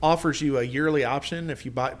Paramount offers you a yearly option if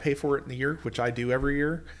you pay for it in the year, which I do every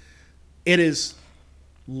year. It is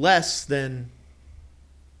less than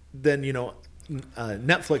Netflix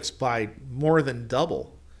by more than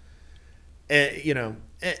double. And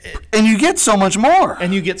And you get so much more.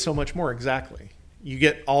 you get so much more. Exactly. You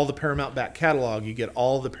get all the Paramount back catalog. You get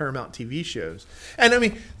all the Paramount TV shows. And I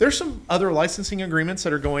mean, there's some other licensing agreements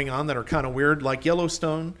that are going on that are kind of weird. Like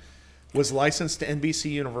Yellowstone was licensed to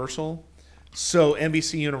NBC Universal. So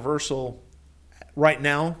NBC Universal right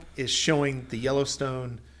now is showing the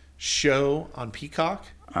Yellowstone show on Peacock.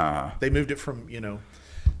 They moved it from,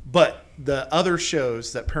 but the other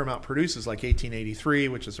shows that Paramount produces, like 1883,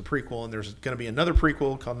 which is a prequel, and there's going to be another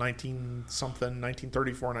prequel called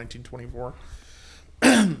 1934,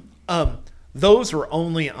 1924. Those are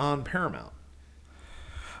only on Paramount.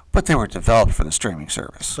 But they were developed for the streaming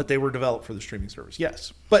service. But they were developed for the streaming service,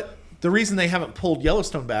 yes. But the reason they haven't pulled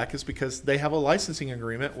Yellowstone back is because they have a licensing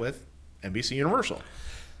agreement with NBC Universal.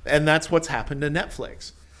 And that's what's happened to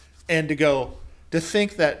Netflix. And to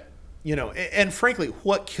think that, and frankly,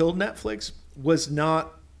 what killed Netflix was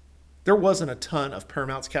there wasn't a ton of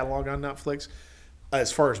Paramount's catalog on Netflix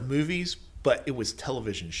as far as movies, but it was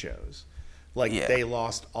television shows. They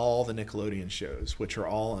lost all the Nickelodeon shows, which are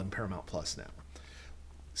all on Paramount Plus now.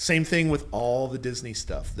 Same thing with all the Disney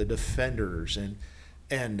stuff, the Defenders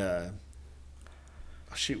and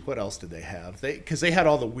what else did they have? Because they had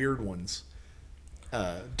all the weird ones,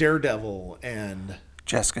 Daredevil and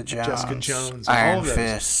Jessica Jones, and Iron all of those.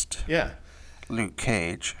 Fist, Yeah, Luke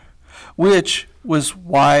Cage, which was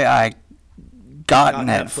why I got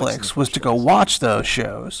Netflix, was to go watch those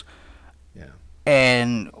shows. yeah.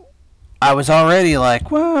 And I was already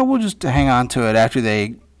like, well, we'll just hang on to it after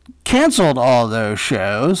they canceled all those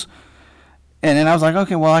shows. And then I was like,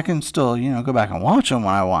 okay, well, I can still, go back and watch them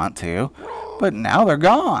when I want to. But now they're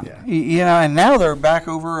gone. Yeah. And now they're back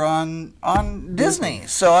over on Disney.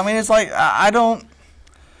 So, I mean, it's like, I don't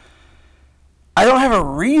have a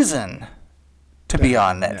reason to be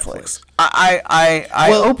on Netflix.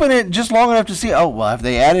 I open it just long enough to see, have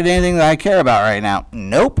they added anything that I care about right now?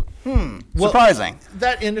 Nope. Surprising.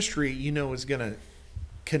 That industry, is going to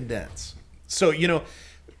condense. So,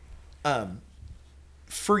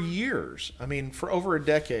 for years, for over a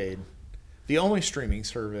decade, the only streaming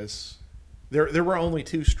service, there were only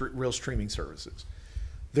two real streaming services.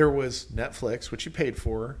 There was Netflix, which you paid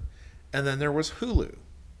for, and then there was Hulu.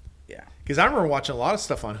 Yeah. Because I remember watching a lot of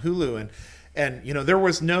stuff on Hulu, and there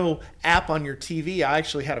was no app on your TV. I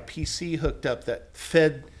actually had a PC hooked up that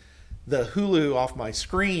fed the Hulu off my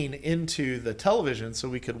screen into the television so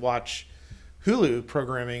we could watch Hulu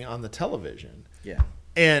programming on the television. Yeah.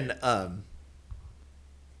 And, and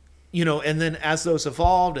then as those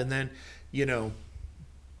evolved, and then,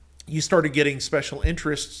 you started getting special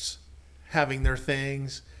interests having their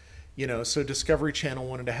things, so Discovery Channel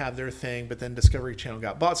wanted to have their thing, but then Discovery Channel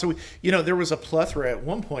got bought. So, there was a plethora at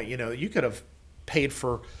one point, you could have paid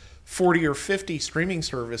for 40 or 50 streaming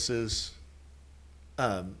services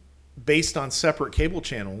based on separate cable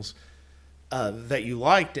channels that you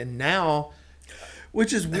liked. And now,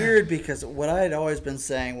 which is weird because what I had always been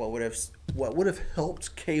saying, what would have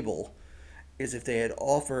helped cable is if they had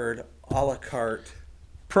offered a la carte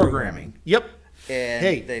programming. Yep. And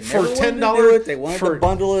they never for wanted $10, to do it. They wanted to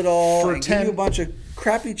bundle it all and give you a bunch of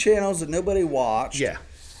crappy channels that nobody watched. Yeah.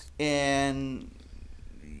 And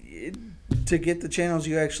to get the channels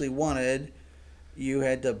you actually wanted, you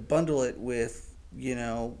had to bundle it with,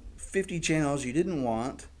 50 channels you didn't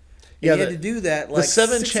want. Yeah, you had to do that like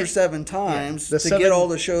 6 or 7 times to get all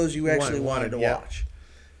the shows you actually wanted to watch.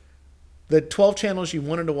 The 12 channels you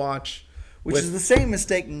wanted to watch. Which is the same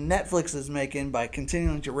mistake Netflix is making by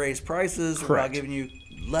continuing to raise prices while giving you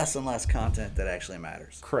less and less content that actually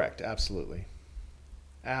matters. Correct. Absolutely.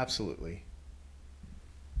 Absolutely.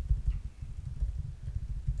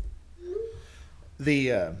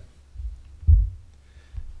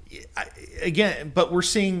 Again, but we're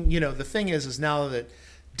seeing, the thing is now that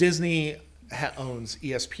Disney owns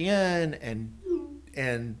ESPN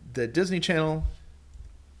and the Disney Channel.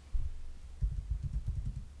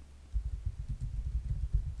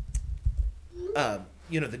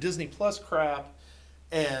 The Disney Plus crap,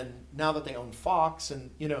 and now that they own Fox, and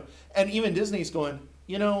and even Disney's going,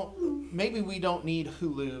 maybe we don't need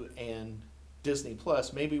Hulu and Disney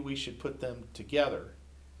Plus. Maybe we should put them together.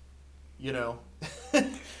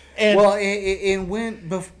 And well, it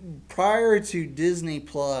went prior to Disney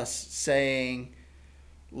Plus saying,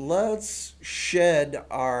 let's shed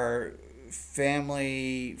our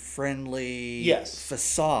family-friendly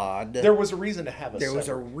facade. There was a reason to have There was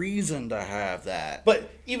a reason to have that. But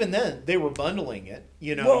even then, they were bundling it.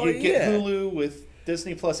 You get Hulu with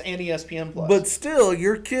Disney Plus and ESPN Plus. But still,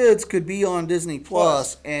 your kids could be on Disney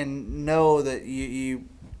Plus and know that you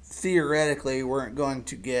theoretically weren't going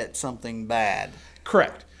to get something bad.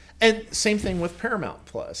 Correct. And same thing with Paramount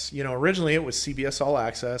Plus. Originally it was CBS All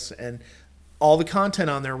Access, and all the content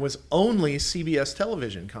on there was only CBS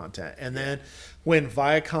television content. And then when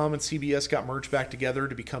Viacom and CBS got merged back together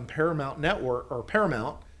to become Paramount Network, or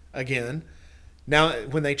Paramount again, now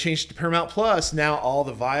when they changed to Paramount Plus, now all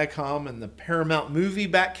the Viacom and the Paramount movie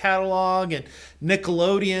back catalog and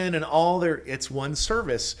Nickelodeon and all it's one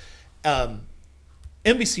service.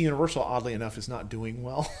 NBC Universal, oddly enough, is not doing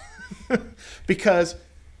well because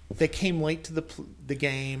they came late to the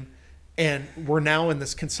game. And we're now in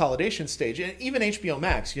this consolidation stage. And even HBO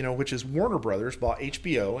Max, which is Warner Brothers, bought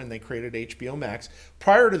HBO, and they created HBO Max.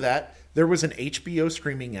 Prior to that, there was an HBO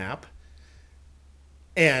streaming app.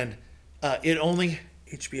 And it only...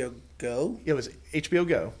 HBO Go? It was HBO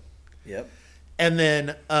Go. Yep. And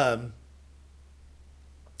then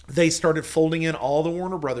they started folding in all the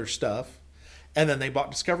Warner Brothers stuff. And then they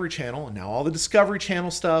bought Discovery Channel. And now all the Discovery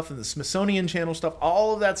Channel stuff and the Smithsonian Channel stuff,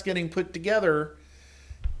 all of that's getting put together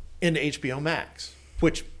into HBO Max,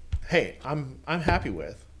 which, hey, I'm happy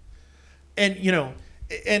with. And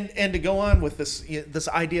and to go on with this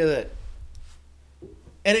idea that,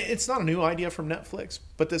 and it's not a new idea from Netflix,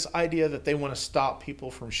 but this idea that they want to stop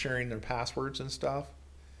people from sharing their passwords and stuff.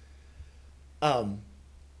 And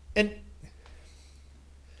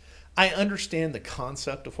I understand the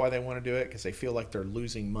concept of why they want to do it, because they feel like they're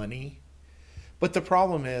losing money. But the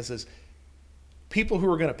problem is people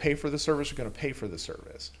who are going to pay for the service are going to pay for the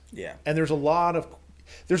service. Yeah. And there's a lot of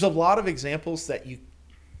examples that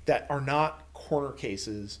are not corner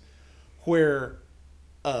cases where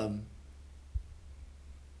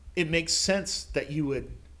it makes sense that you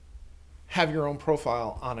would have your own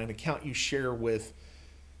profile on an account you share with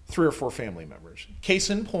 3 or 4 family members. Case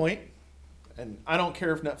in point, and I don't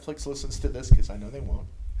care if Netflix listens to this because I know they won't.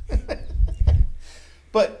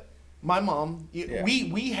 But my mom,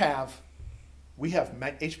 we have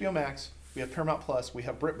HBO Max, we have Paramount Plus, we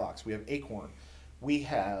have BritBox, we have Acorn, we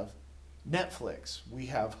have Netflix, we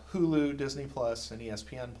have Hulu, Disney Plus, and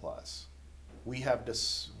ESPN Plus. We have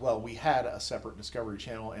we had a separate Discovery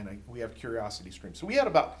Channel, and we have Curiosity Stream. So we had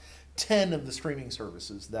about 10 of the streaming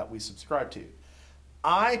services that we subscribed to.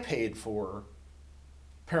 I paid for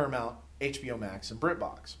Paramount, HBO Max, and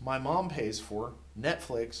BritBox. My mom pays for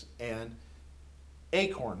Netflix and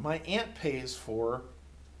Acorn. My aunt pays for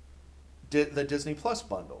the Disney Plus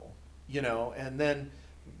bundle, and then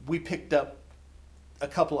we picked up a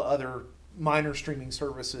couple of other minor streaming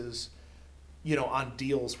services, on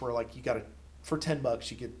deals where like you got to, for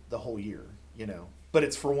 $10 you get the whole year, but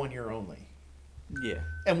it's for 1 year only. Yeah.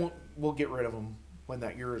 And we'll get rid of them when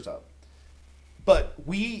that year is up. But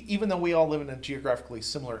even though we all live in a geographically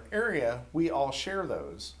similar area, we all share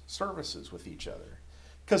those services with each other.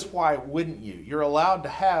 Because why wouldn't you? You're allowed to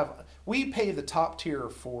have, we pay the top tier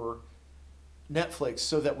for Netflix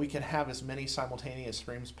so that we can have as many simultaneous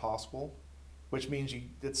streams as possible, which means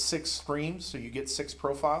it's 6 streams, so you get 6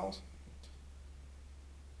 profiles.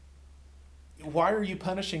 Why are you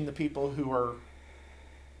punishing the people who are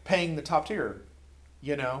paying the top tier?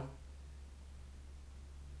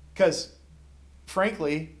 Because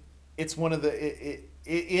frankly, it's one of it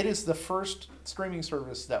is the first streaming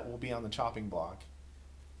service that will be on the chopping block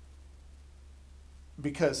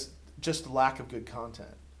because just lack of good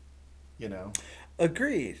content.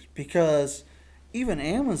 Agreed, because even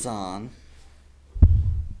Amazon,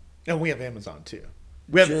 and we have Amazon too.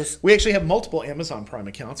 We actually have multiple Amazon Prime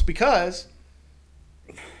accounts because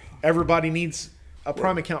everybody needs a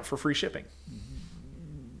Prime account for free shipping.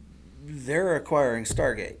 They're acquiring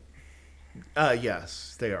Stargate.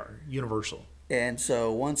 Yes, they are. Universal. And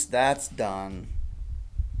so once that's done,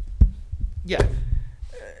 yeah,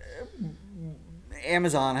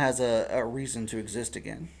 Amazon has a reason to exist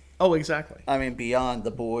again. Oh, exactly. I mean, beyond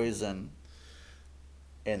The Boys and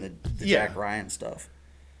the Jack Ryan stuff.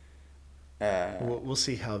 We'll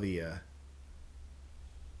see how the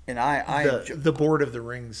And I the Board of the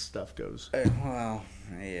Rings stuff goes. well,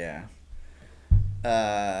 yeah.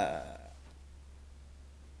 I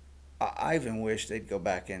even wish they'd go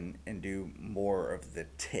back and do more of The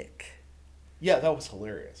Tick. Yeah, that was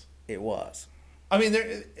hilarious. It was. I mean,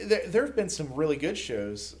 there have been some really good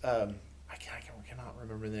shows. I cannot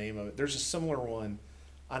remember the name of it. There's a similar one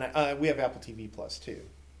on we have Apple TV Plus too,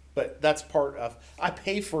 but that's part of. I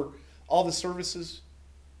pay for all the services.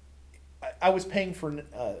 I was paying for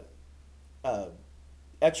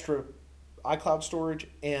extra iCloud storage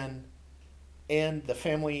and the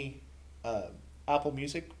family Apple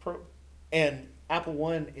Music Pro, and Apple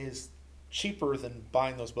One is cheaper than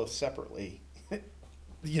buying those both separately.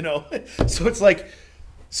 You know, so it's like,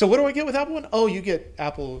 so what do I get with Apple One? Oh, you get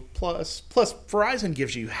Apple Plus. Plus, Verizon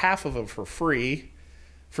gives you half of them for free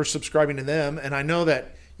for subscribing to them, and I know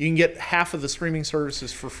that you can get half of the streaming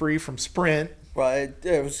services for free from Sprint. Well, I was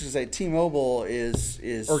going to say T-Mobile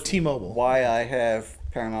is Or T-Mobile. why I have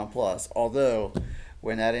Paramount Plus. Although,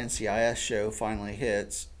 when that NCIS show finally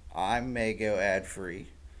hits, I may go ad free.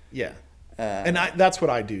 Yeah, and that's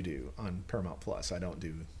what I do on Paramount Plus. I don't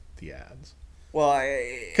do the ads. Well,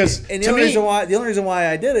 because the only reason why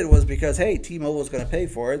I did it was because, hey, T-Mobile is going to pay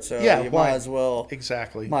for it, so yeah, you might as well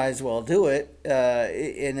do it.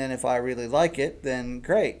 And then if I really like it, then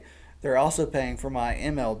great. They're also paying for my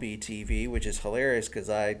MLB TV, which is hilarious because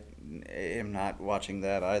I am not watching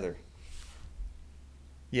that either.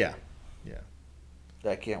 Yeah.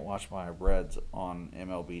 I can't watch my Reds on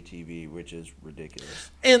MLB TV, which is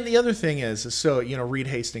ridiculous. And the other thing is so, Reed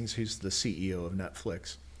Hastings, who's the CEO of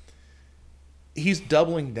Netflix, he's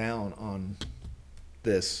doubling down on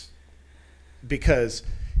this because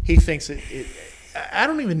he thinks I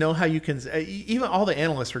don't even know how you can, even all the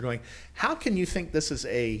analysts are going, how can you think this is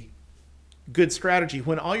a good strategy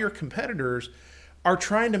when all your competitors are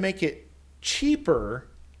trying to make it cheaper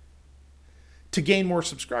to gain more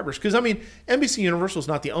subscribers? Because, I mean, NBC Universal is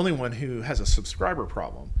not the only one who has a subscriber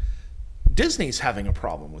problem. Disney's having a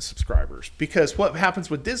problem with subscribers because what happens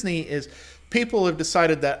with Disney is people have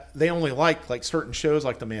decided that they only like certain shows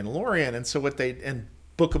like The Mandalorian and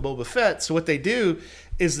Book of Boba Fett. So what they do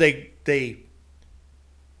is they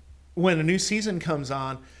when a new season comes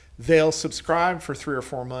on, they'll subscribe for 3 or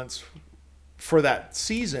 4 months for that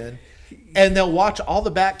season, and they'll watch all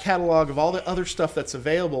the back catalog of all the other stuff that's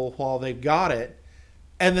available while they've got it,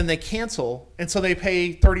 and then they cancel, and so they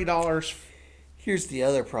pay $30. Here's the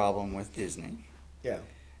other problem with Disney. Yeah.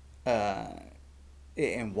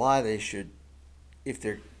 And why they should, if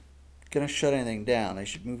they're going to shut anything down, they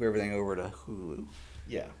should move everything over to Hulu.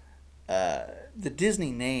 Yeah. The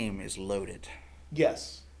Disney name is loaded.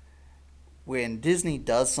 Yes. When Disney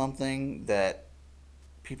does something that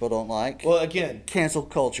people don't like, well, again, cancel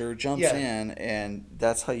culture jumps in, and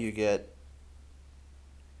that's how you get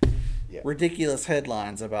ridiculous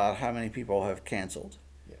headlines about how many people have canceled.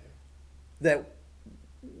 Yeah. That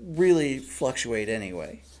really fluctuate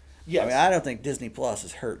anyway. Yes. I mean, I don't think Disney Plus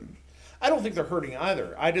is hurting. I don't think they're hurting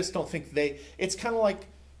either. I just don't think it's kind of like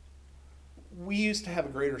we used to have a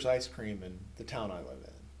Grater's ice cream in the town I live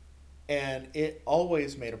in, and it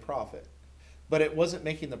always made a profit, but it wasn't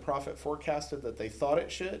making the profit forecasted that they thought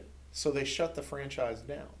it should, so they shut the franchise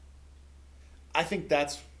down. I think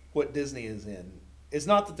that's what Disney is in. It's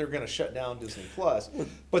not that they're going to shut down Disney Plus,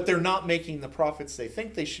 but they're not making the profits they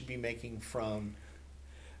think they should be making from.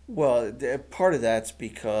 Well, part of that's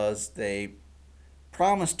because they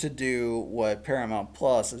promised to do what Paramount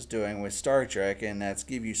Plus is doing with Star Trek, and that's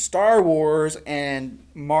give you Star Wars and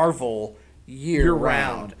Marvel year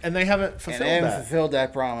round. And they haven't fulfilled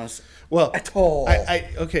that promise. Well, at all.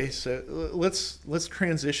 Okay, so let's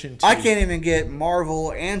transition to. I can't even get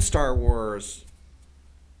Marvel and Star Wars.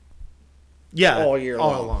 Yeah, all year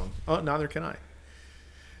long. Oh, neither can I.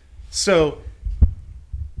 So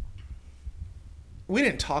we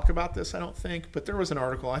didn't talk about this, I don't think, but there was an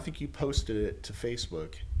article. I think you posted it to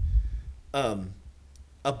Facebook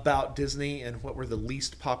about Disney and what were the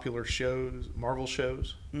least popular shows, Marvel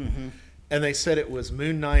shows, and they said it was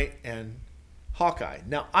Moon Knight and Hawkeye.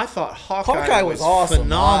 Now, I thought Hawkeye was awesome,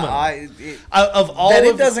 phenomenal. Of all that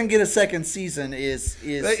it doesn't get a second season it's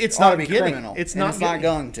not criminal. It's not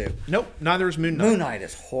going to. Nope, neither is Moon Knight. Moon Knight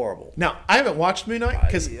is horrible. Now, I haven't watched Moon Knight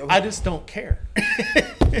because I just don't care.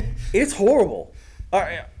 It's horrible.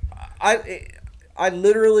 I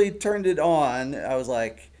literally turned it on. I was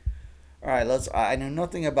like, all right, I know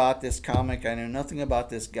nothing about this comic. I know nothing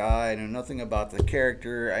about this guy. I know nothing about the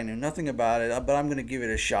character. I know nothing about it, but I'm going to give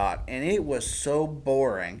it a shot. And it was so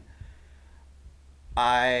boring.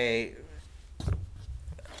 I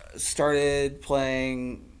started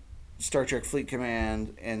playing Star Trek Fleet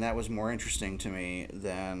Command, and that was more interesting to me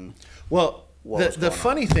than Well, What was the going on?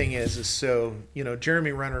 funny thing is so,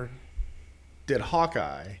 Jeremy Renner did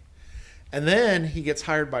Hawkeye, and then he gets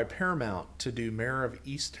hired by Paramount to do Mayor of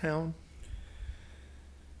Easttown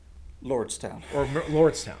Lordstown. or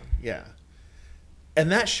Lordstown, yeah.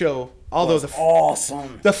 And that show, although Was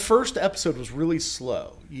awesome. the first episode was really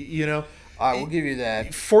slow, I will give you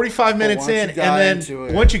that. 45 minutes once in, you got and into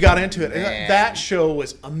then it, once you got into it, man. that show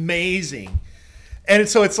was amazing. And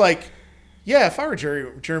so it's like, yeah, if I were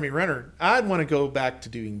Jeremy Renner, I'd want to go back to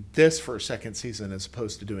doing this for a second season as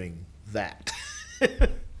opposed to doing that.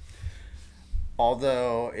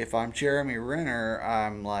 Although, if I'm Jeremy Renner,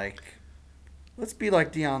 I'm like, let's be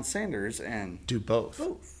like Deion Sanders and Do both.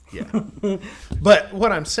 both. Yeah. But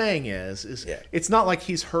what I'm saying is Yeah. it's not like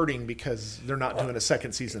he's hurting because they're not doing a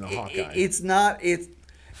second season of Hawkeye. It's not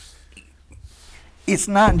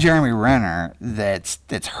Jeremy Renner that's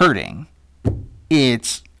hurting.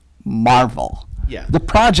 It's Marvel. Yeah. The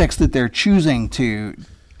projects that they're choosing to.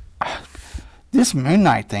 This Moon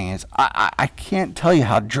Knight thing is. I can't tell you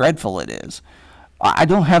how dreadful it is. I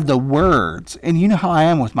don't have the words, and you know how I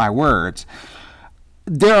am with my words.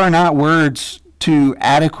 There are not words to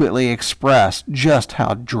adequately express just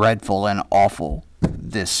how dreadful and awful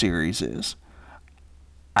this series is.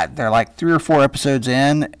 They're like 3 or 4 episodes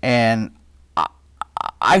in, and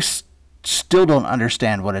I still don't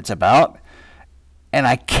understand what it's about, and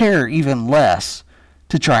I care even less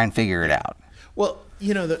to try and figure it out. Well,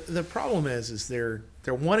 the problem is they're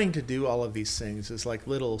wanting to do all of these things as like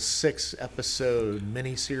little 6-episode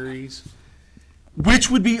miniseries. Which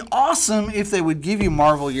would be awesome if they would give you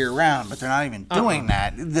Marvel year round, but they're not even doing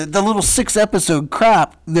that. The little 6-episode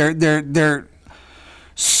crap, they're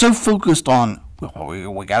so focused on.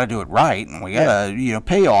 Well, we got to do it right, and we got to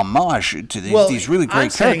pay homage to these really I'm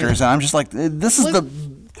great saying- characters. And I'm just like, this is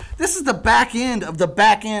the back end of the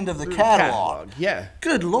back end of the catalog. Yeah.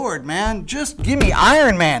 Good Lord, man, just give me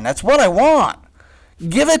Iron Man. That's what I want.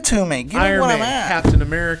 Give it to me. Give me Iron what Man, I'm at. Captain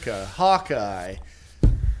America, Hawkeye,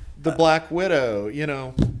 the Black Widow, even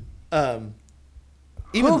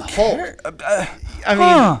Who the Hulk. cares?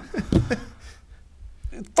 I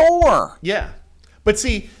mean, Thor. yeah. But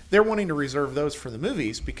see, they're wanting to reserve those for the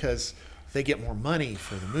movies because they get more money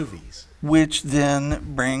for the movies. Which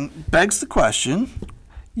then begs the question: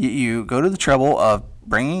 you go to the trouble of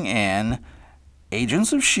bringing in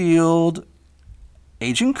Agents of S.H.I.E.L.D.,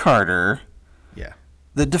 Agent Carter, Yeah.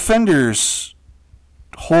 the Defenders'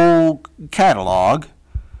 whole catalog.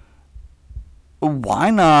 Why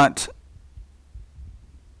not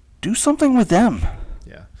do something with them?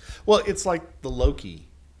 Yeah. Well, it's like the Loki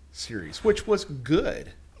series, which was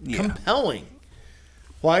good, Yeah. compelling.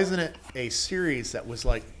 Why isn't it a series that was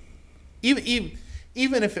like, even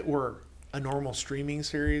if it were a normal streaming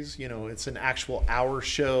series, it's an actual hour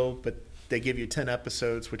show, but they give you 10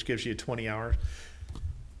 episodes, which gives you 20 hours.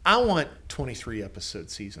 I want 23 episode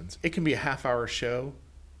seasons. It can be a half-hour show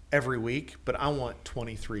every week, but I want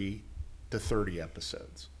 23 to 30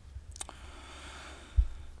 episodes.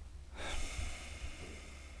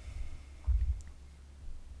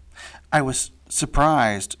 I was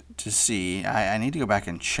surprised to see, I need to go back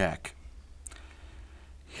and check.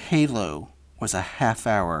 Halo was a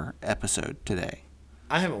half-hour episode today.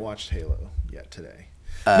 I haven't watched Halo yet today.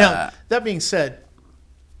 Now, that being said,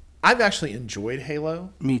 I've actually enjoyed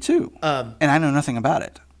Halo. Me too. And I know nothing about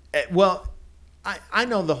it. Well, I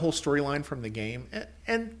know the whole storyline from the game,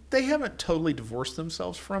 and they haven't totally divorced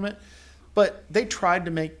themselves from it, but they tried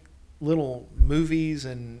to make little movies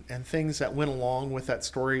and things that went along with that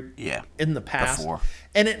story in the past. Before.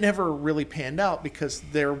 And it never really panned out because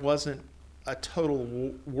there wasn't a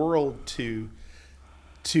total world to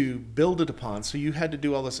build it upon. So you had to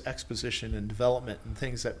do all this exposition and development and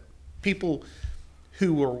things that people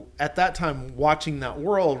who were at that time watching that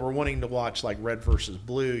world were wanting to watch, like Red versus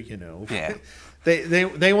Blue, Yeah.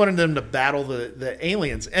 They wanted them to battle the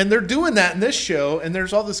aliens. And they're doing that in this show, and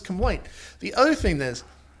there's all this complaint. The other thing is,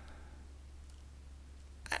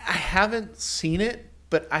 I haven't seen it,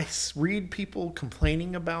 but I read people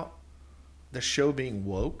complaining about the show being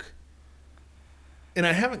woke. And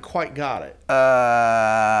I haven't quite got it.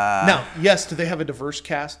 Now, yes, do they have a diverse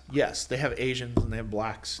cast? Yes, they have Asians and they have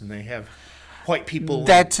blacks and they have white people.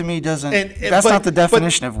 That to me doesn't. That's but- not the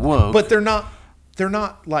definition of woke. But they're not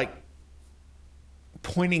like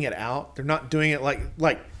pointing it out. They're not doing it like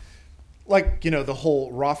the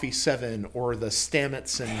whole Rafi 7 or the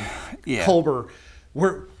Stamets and Yeah. Culber.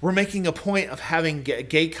 We're making a point of having a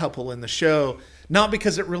gay couple in the show, not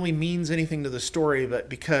because it really means anything to the story, but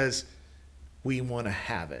because we want to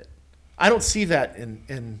have it. I don't see that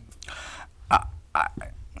in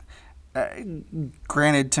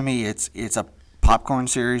Granted, to me, it's a popcorn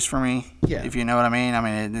series for me. Yeah. If you know what I mean. I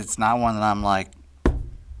mean, it's not one that I'm like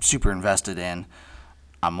super invested in.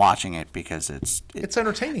 I'm watching it because it's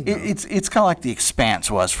entertaining. Though. It's kind of like The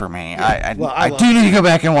Expanse was for me. Yeah. I do need to go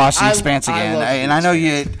back and watch The Expanse I again, love The and I know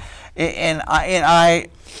you. And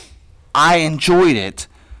I enjoyed it.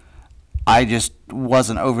 I just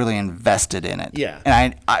wasn't overly invested in it. Yeah.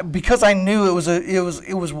 And I because I knew it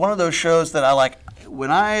was one of those shows that I like.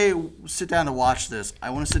 When I sit down to watch this,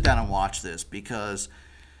 I want to sit down and watch this because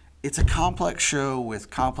it's a complex show with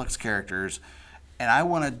complex characters, and I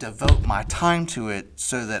want to devote my time to it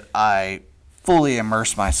so that I fully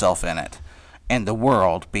immerse myself in it and the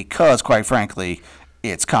world because, quite frankly,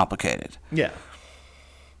 it's complicated. Yeah.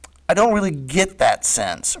 I don't really get that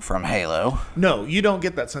sense from Halo. No, you don't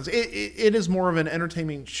get that sense. It is more of an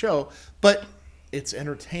entertaining show, but it's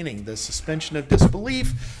entertaining. The suspension of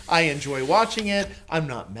disbelief, I enjoy watching it. I'm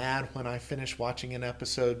not mad when I finish watching an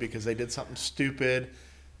episode because they did something stupid.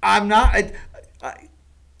 I'm not.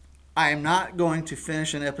 I am not going to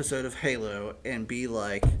finish an episode of Halo and be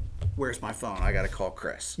like, "Where's my phone? I got to call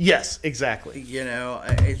Chris." Yes, exactly. You know,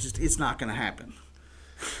 it's not going to happen.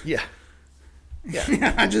 Yeah.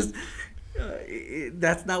 Yeah.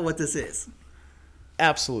 That's not what this is.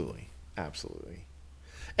 Absolutely.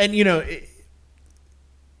 And, you know,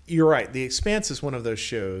 you're right. The Expanse is one of those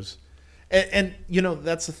shows. And, you know,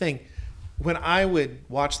 that's the thing. When I would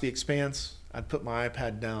watch The Expanse, I'd put my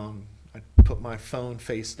iPad down. I'd put my phone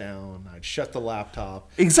face down. I'd shut the laptop.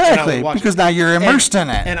 Exactly, because now you're immersed in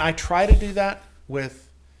it. And I try to do that with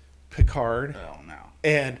Picard. Oh, no.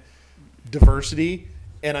 And Diversity.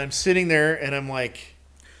 And I'm sitting there and I'm like,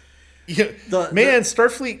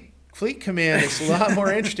 Starfleet Fleet Command is a lot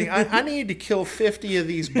more interesting. I need to kill 50 of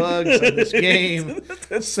these bugs in this game.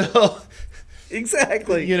 So,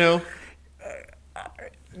 exactly. You know,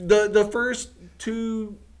 the first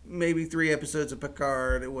 2, maybe 3 episodes of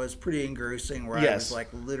Picard, it was pretty engrossing. Where I was like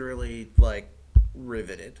literally like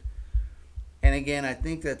riveted. And again, I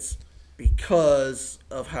think that's because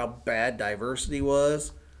of how bad Diversity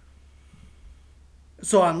was.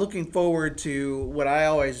 So I'm looking forward to what I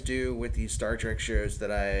always do with these Star Trek shows that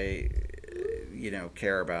I,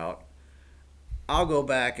 care about. I'll go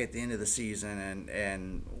back at the end of the season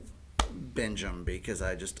and binge them because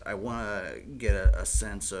I want to get a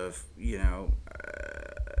sense of,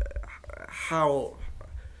 how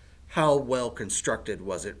well constructed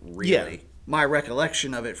was it really. Yeah. My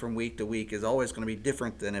recollection of it from week to week is always going to be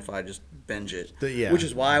different than if I just binge it. Which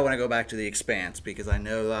is why I want to go back to The Expanse because I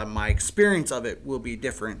know that my experience of it will be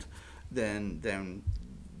different than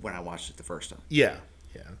when I watched it the first time. Yeah.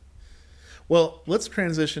 Well, let's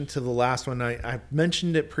transition to the last one. I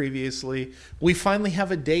mentioned it previously. We finally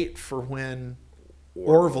have a date for when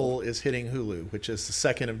Orville is hitting Hulu, which is the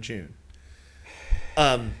 2nd of June.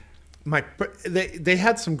 They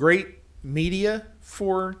had some great media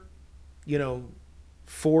for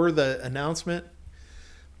the announcement,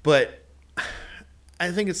 but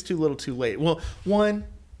I think it's too little too late. Well, one,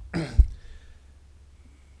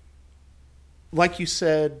 like you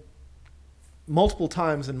said multiple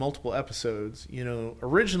times in multiple episodes,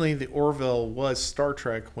 originally the Orville was Star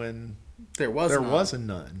Trek when there was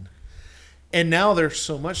none. And now there's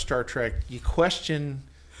so much Star Trek, you question.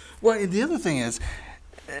 Well, the other thing is,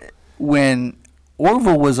 when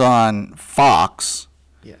Orville was on Fox,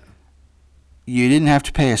 you didn't have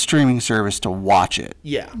to pay a streaming service to watch it.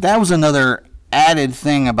 Yeah. That was another added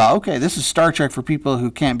thing about, okay, this is Star Trek for people who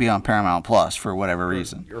can't be on Paramount Plus for whatever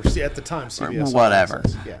reason. Or at the time, CBS. Or whatever.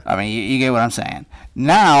 Yeah. I mean, you get what I'm saying.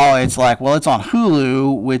 Now it's like, well, it's on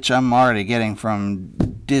Hulu, which I'm already getting from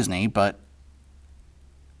Disney, but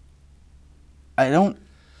I don't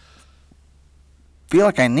feel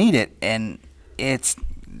like I need it, and it's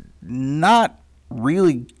not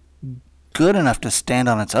really good enough to stand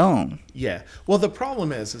on its own. Yeah. Well, the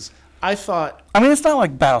problem is I thought... I mean, it's not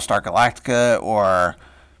like Battlestar Galactica or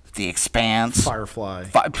The Expanse. Firefly.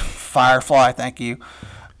 Firefly, thank you.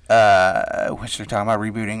 Which they're talking about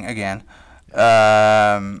rebooting again.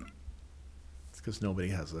 It's because nobody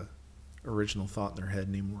has a original thought in their head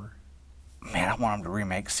anymore. Man, I want them to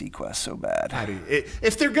remake Sequest so bad. How do you,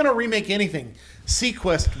 if they're going to remake anything,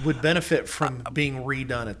 Sequest would benefit from being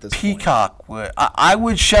redone at this point. Peacock would. I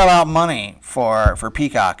would shell out money for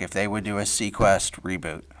Peacock if they would do a Sequest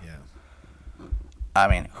reboot. Yeah. I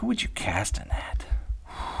mean, who would you cast in that?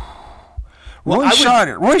 Roy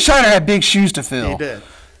Scheider had big shoes to fill. He did.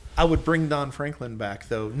 I would bring Don Franklin back,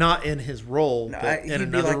 though, not in his role, but in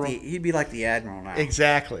another role. He'd be like the Admiral now.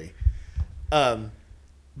 Exactly.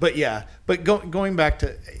 But going back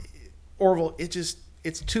to Orville,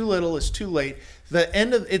 it's too little, it's too late.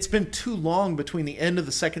 It's been too long between the end of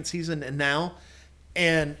the second season and now.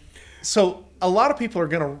 And so a lot of people are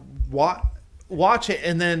going to watch it,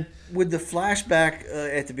 and then with the flashback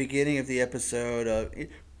at the beginning of the episode,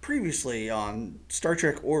 previously on Star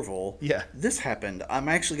Trek Orville, this happened. I'm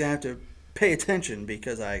actually going to have to pay attention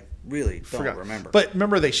because I really don't remember. But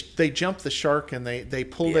remember, they jumped the shark and they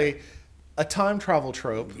pulled a time travel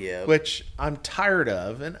trope, which I'm tired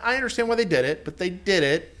of, and I understand why they did it, but they did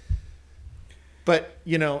it. But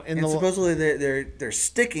supposedly they're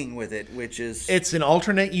sticking with it, which is it's an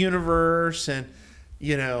alternate universe, and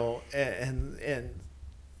and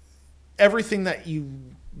everything that you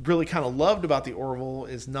really kind of loved about the Orville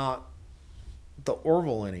is not the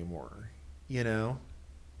Orville anymore, and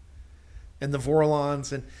the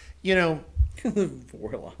Vorlons, and the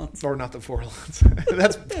Vorlons, or not the Vorlons.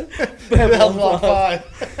 That's Babylon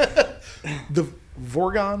 5. The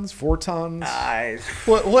Vorgons, Vortons.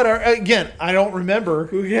 What are, again, I don't remember.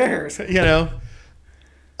 Who cares? All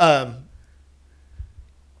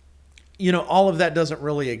of that doesn't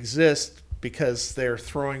really exist because they're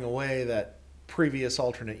throwing away that previous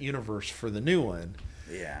alternate universe for the new one.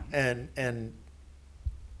 Yeah. And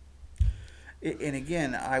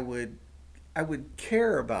again, I would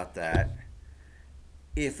care about that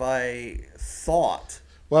if I thought.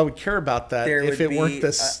 Well, I would care about that if it weren't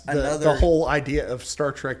the whole idea of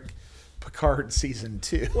Star Trek Picard Season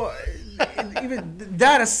 2. Well, even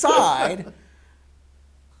that aside,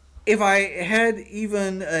 if I had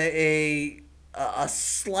even a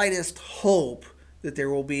slightest hope that there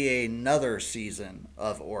will be another season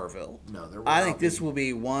of Orville, I think this will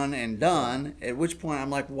be one and done. At which point I'm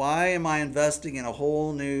like, why am I investing in a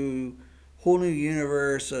whole new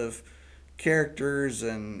universe of characters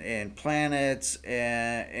and planets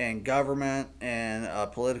and government and a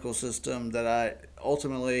political system that I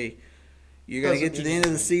ultimately you're going to get to the end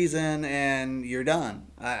of the season and you're done.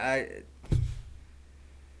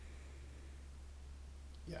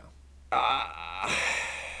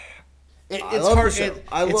 It's hard.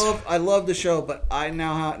 I love the show, but I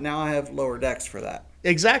now have lower decks for that.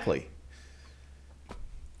 Exactly.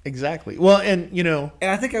 Well, and and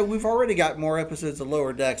I think we've already got more episodes of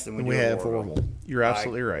Lower Decks than we have Orville. You're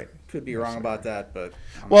absolutely right. Could be wrong about that, but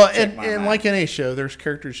and like any show, there's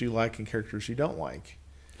characters you like and characters you don't like.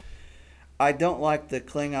 I don't like the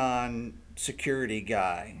Klingon security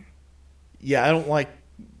guy. Yeah, I don't like.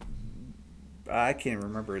 I can't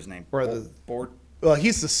remember his name. Well,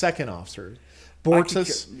 he's the second officer.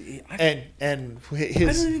 Bortus and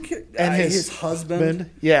his husband.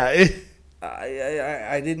 Yeah.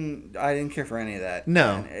 I didn't care for any of that.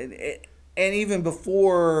 No. And even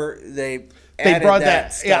before they brought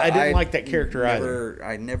that stuff, I didn't like that character either.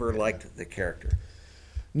 I never liked the character.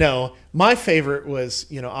 No, my favorite was,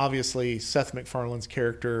 obviously Seth MacFarlane's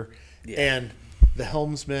character and the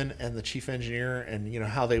helmsman and the chief engineer, and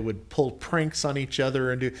how they would pull pranks on each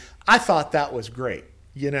other and do. I thought that was great,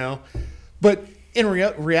 but in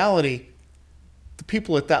reality, the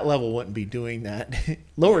people at that level wouldn't be doing that.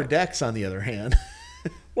 Lower Decks, on the other hand.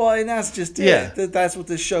 Well, and that's just it. Yeah. That's what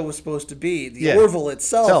this show was supposed to be. The Orville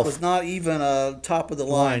itself was not even a top of the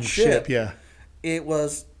line ship. Yeah, it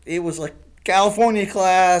was like California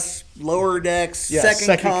class, Lower Decks,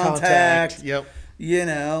 second contact. Yep.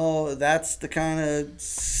 That's the kind of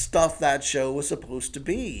stuff that show was supposed to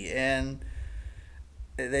be, and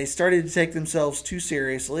they started to take themselves too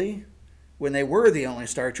seriously when they were the only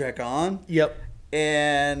Star Trek on. Yep.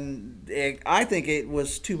 And I think it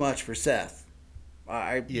was too much for Seth.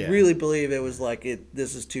 I really believe it was like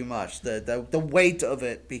this is too much. The weight of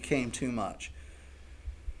it became too much.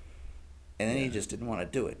 And then he just didn't want to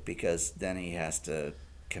do it because then he has to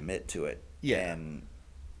commit to it. Yeah. And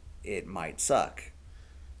it might suck.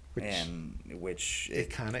 Which it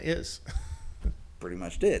kind of is. Pretty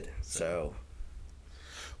much did. So.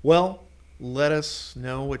 Well, let us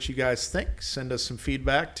know what you guys think. Send us some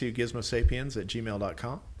feedback to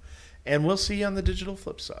gizmosapiens@gmail.com. And we'll see you on the digital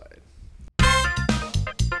flip side.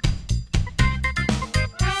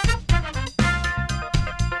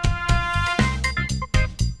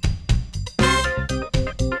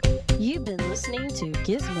 You've been listening to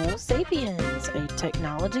Gizmo Sapiens, a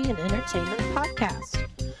technology and entertainment podcast.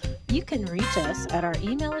 You can reach us at our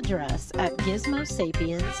email address at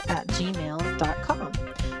gizmosapiens@gmail.com.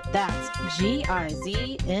 That's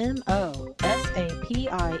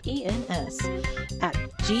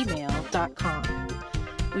GIZMOSAPIENS@gmail.com.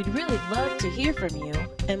 We'd really love to hear from you,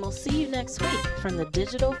 and we'll see you next week from the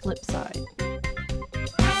digital flip side.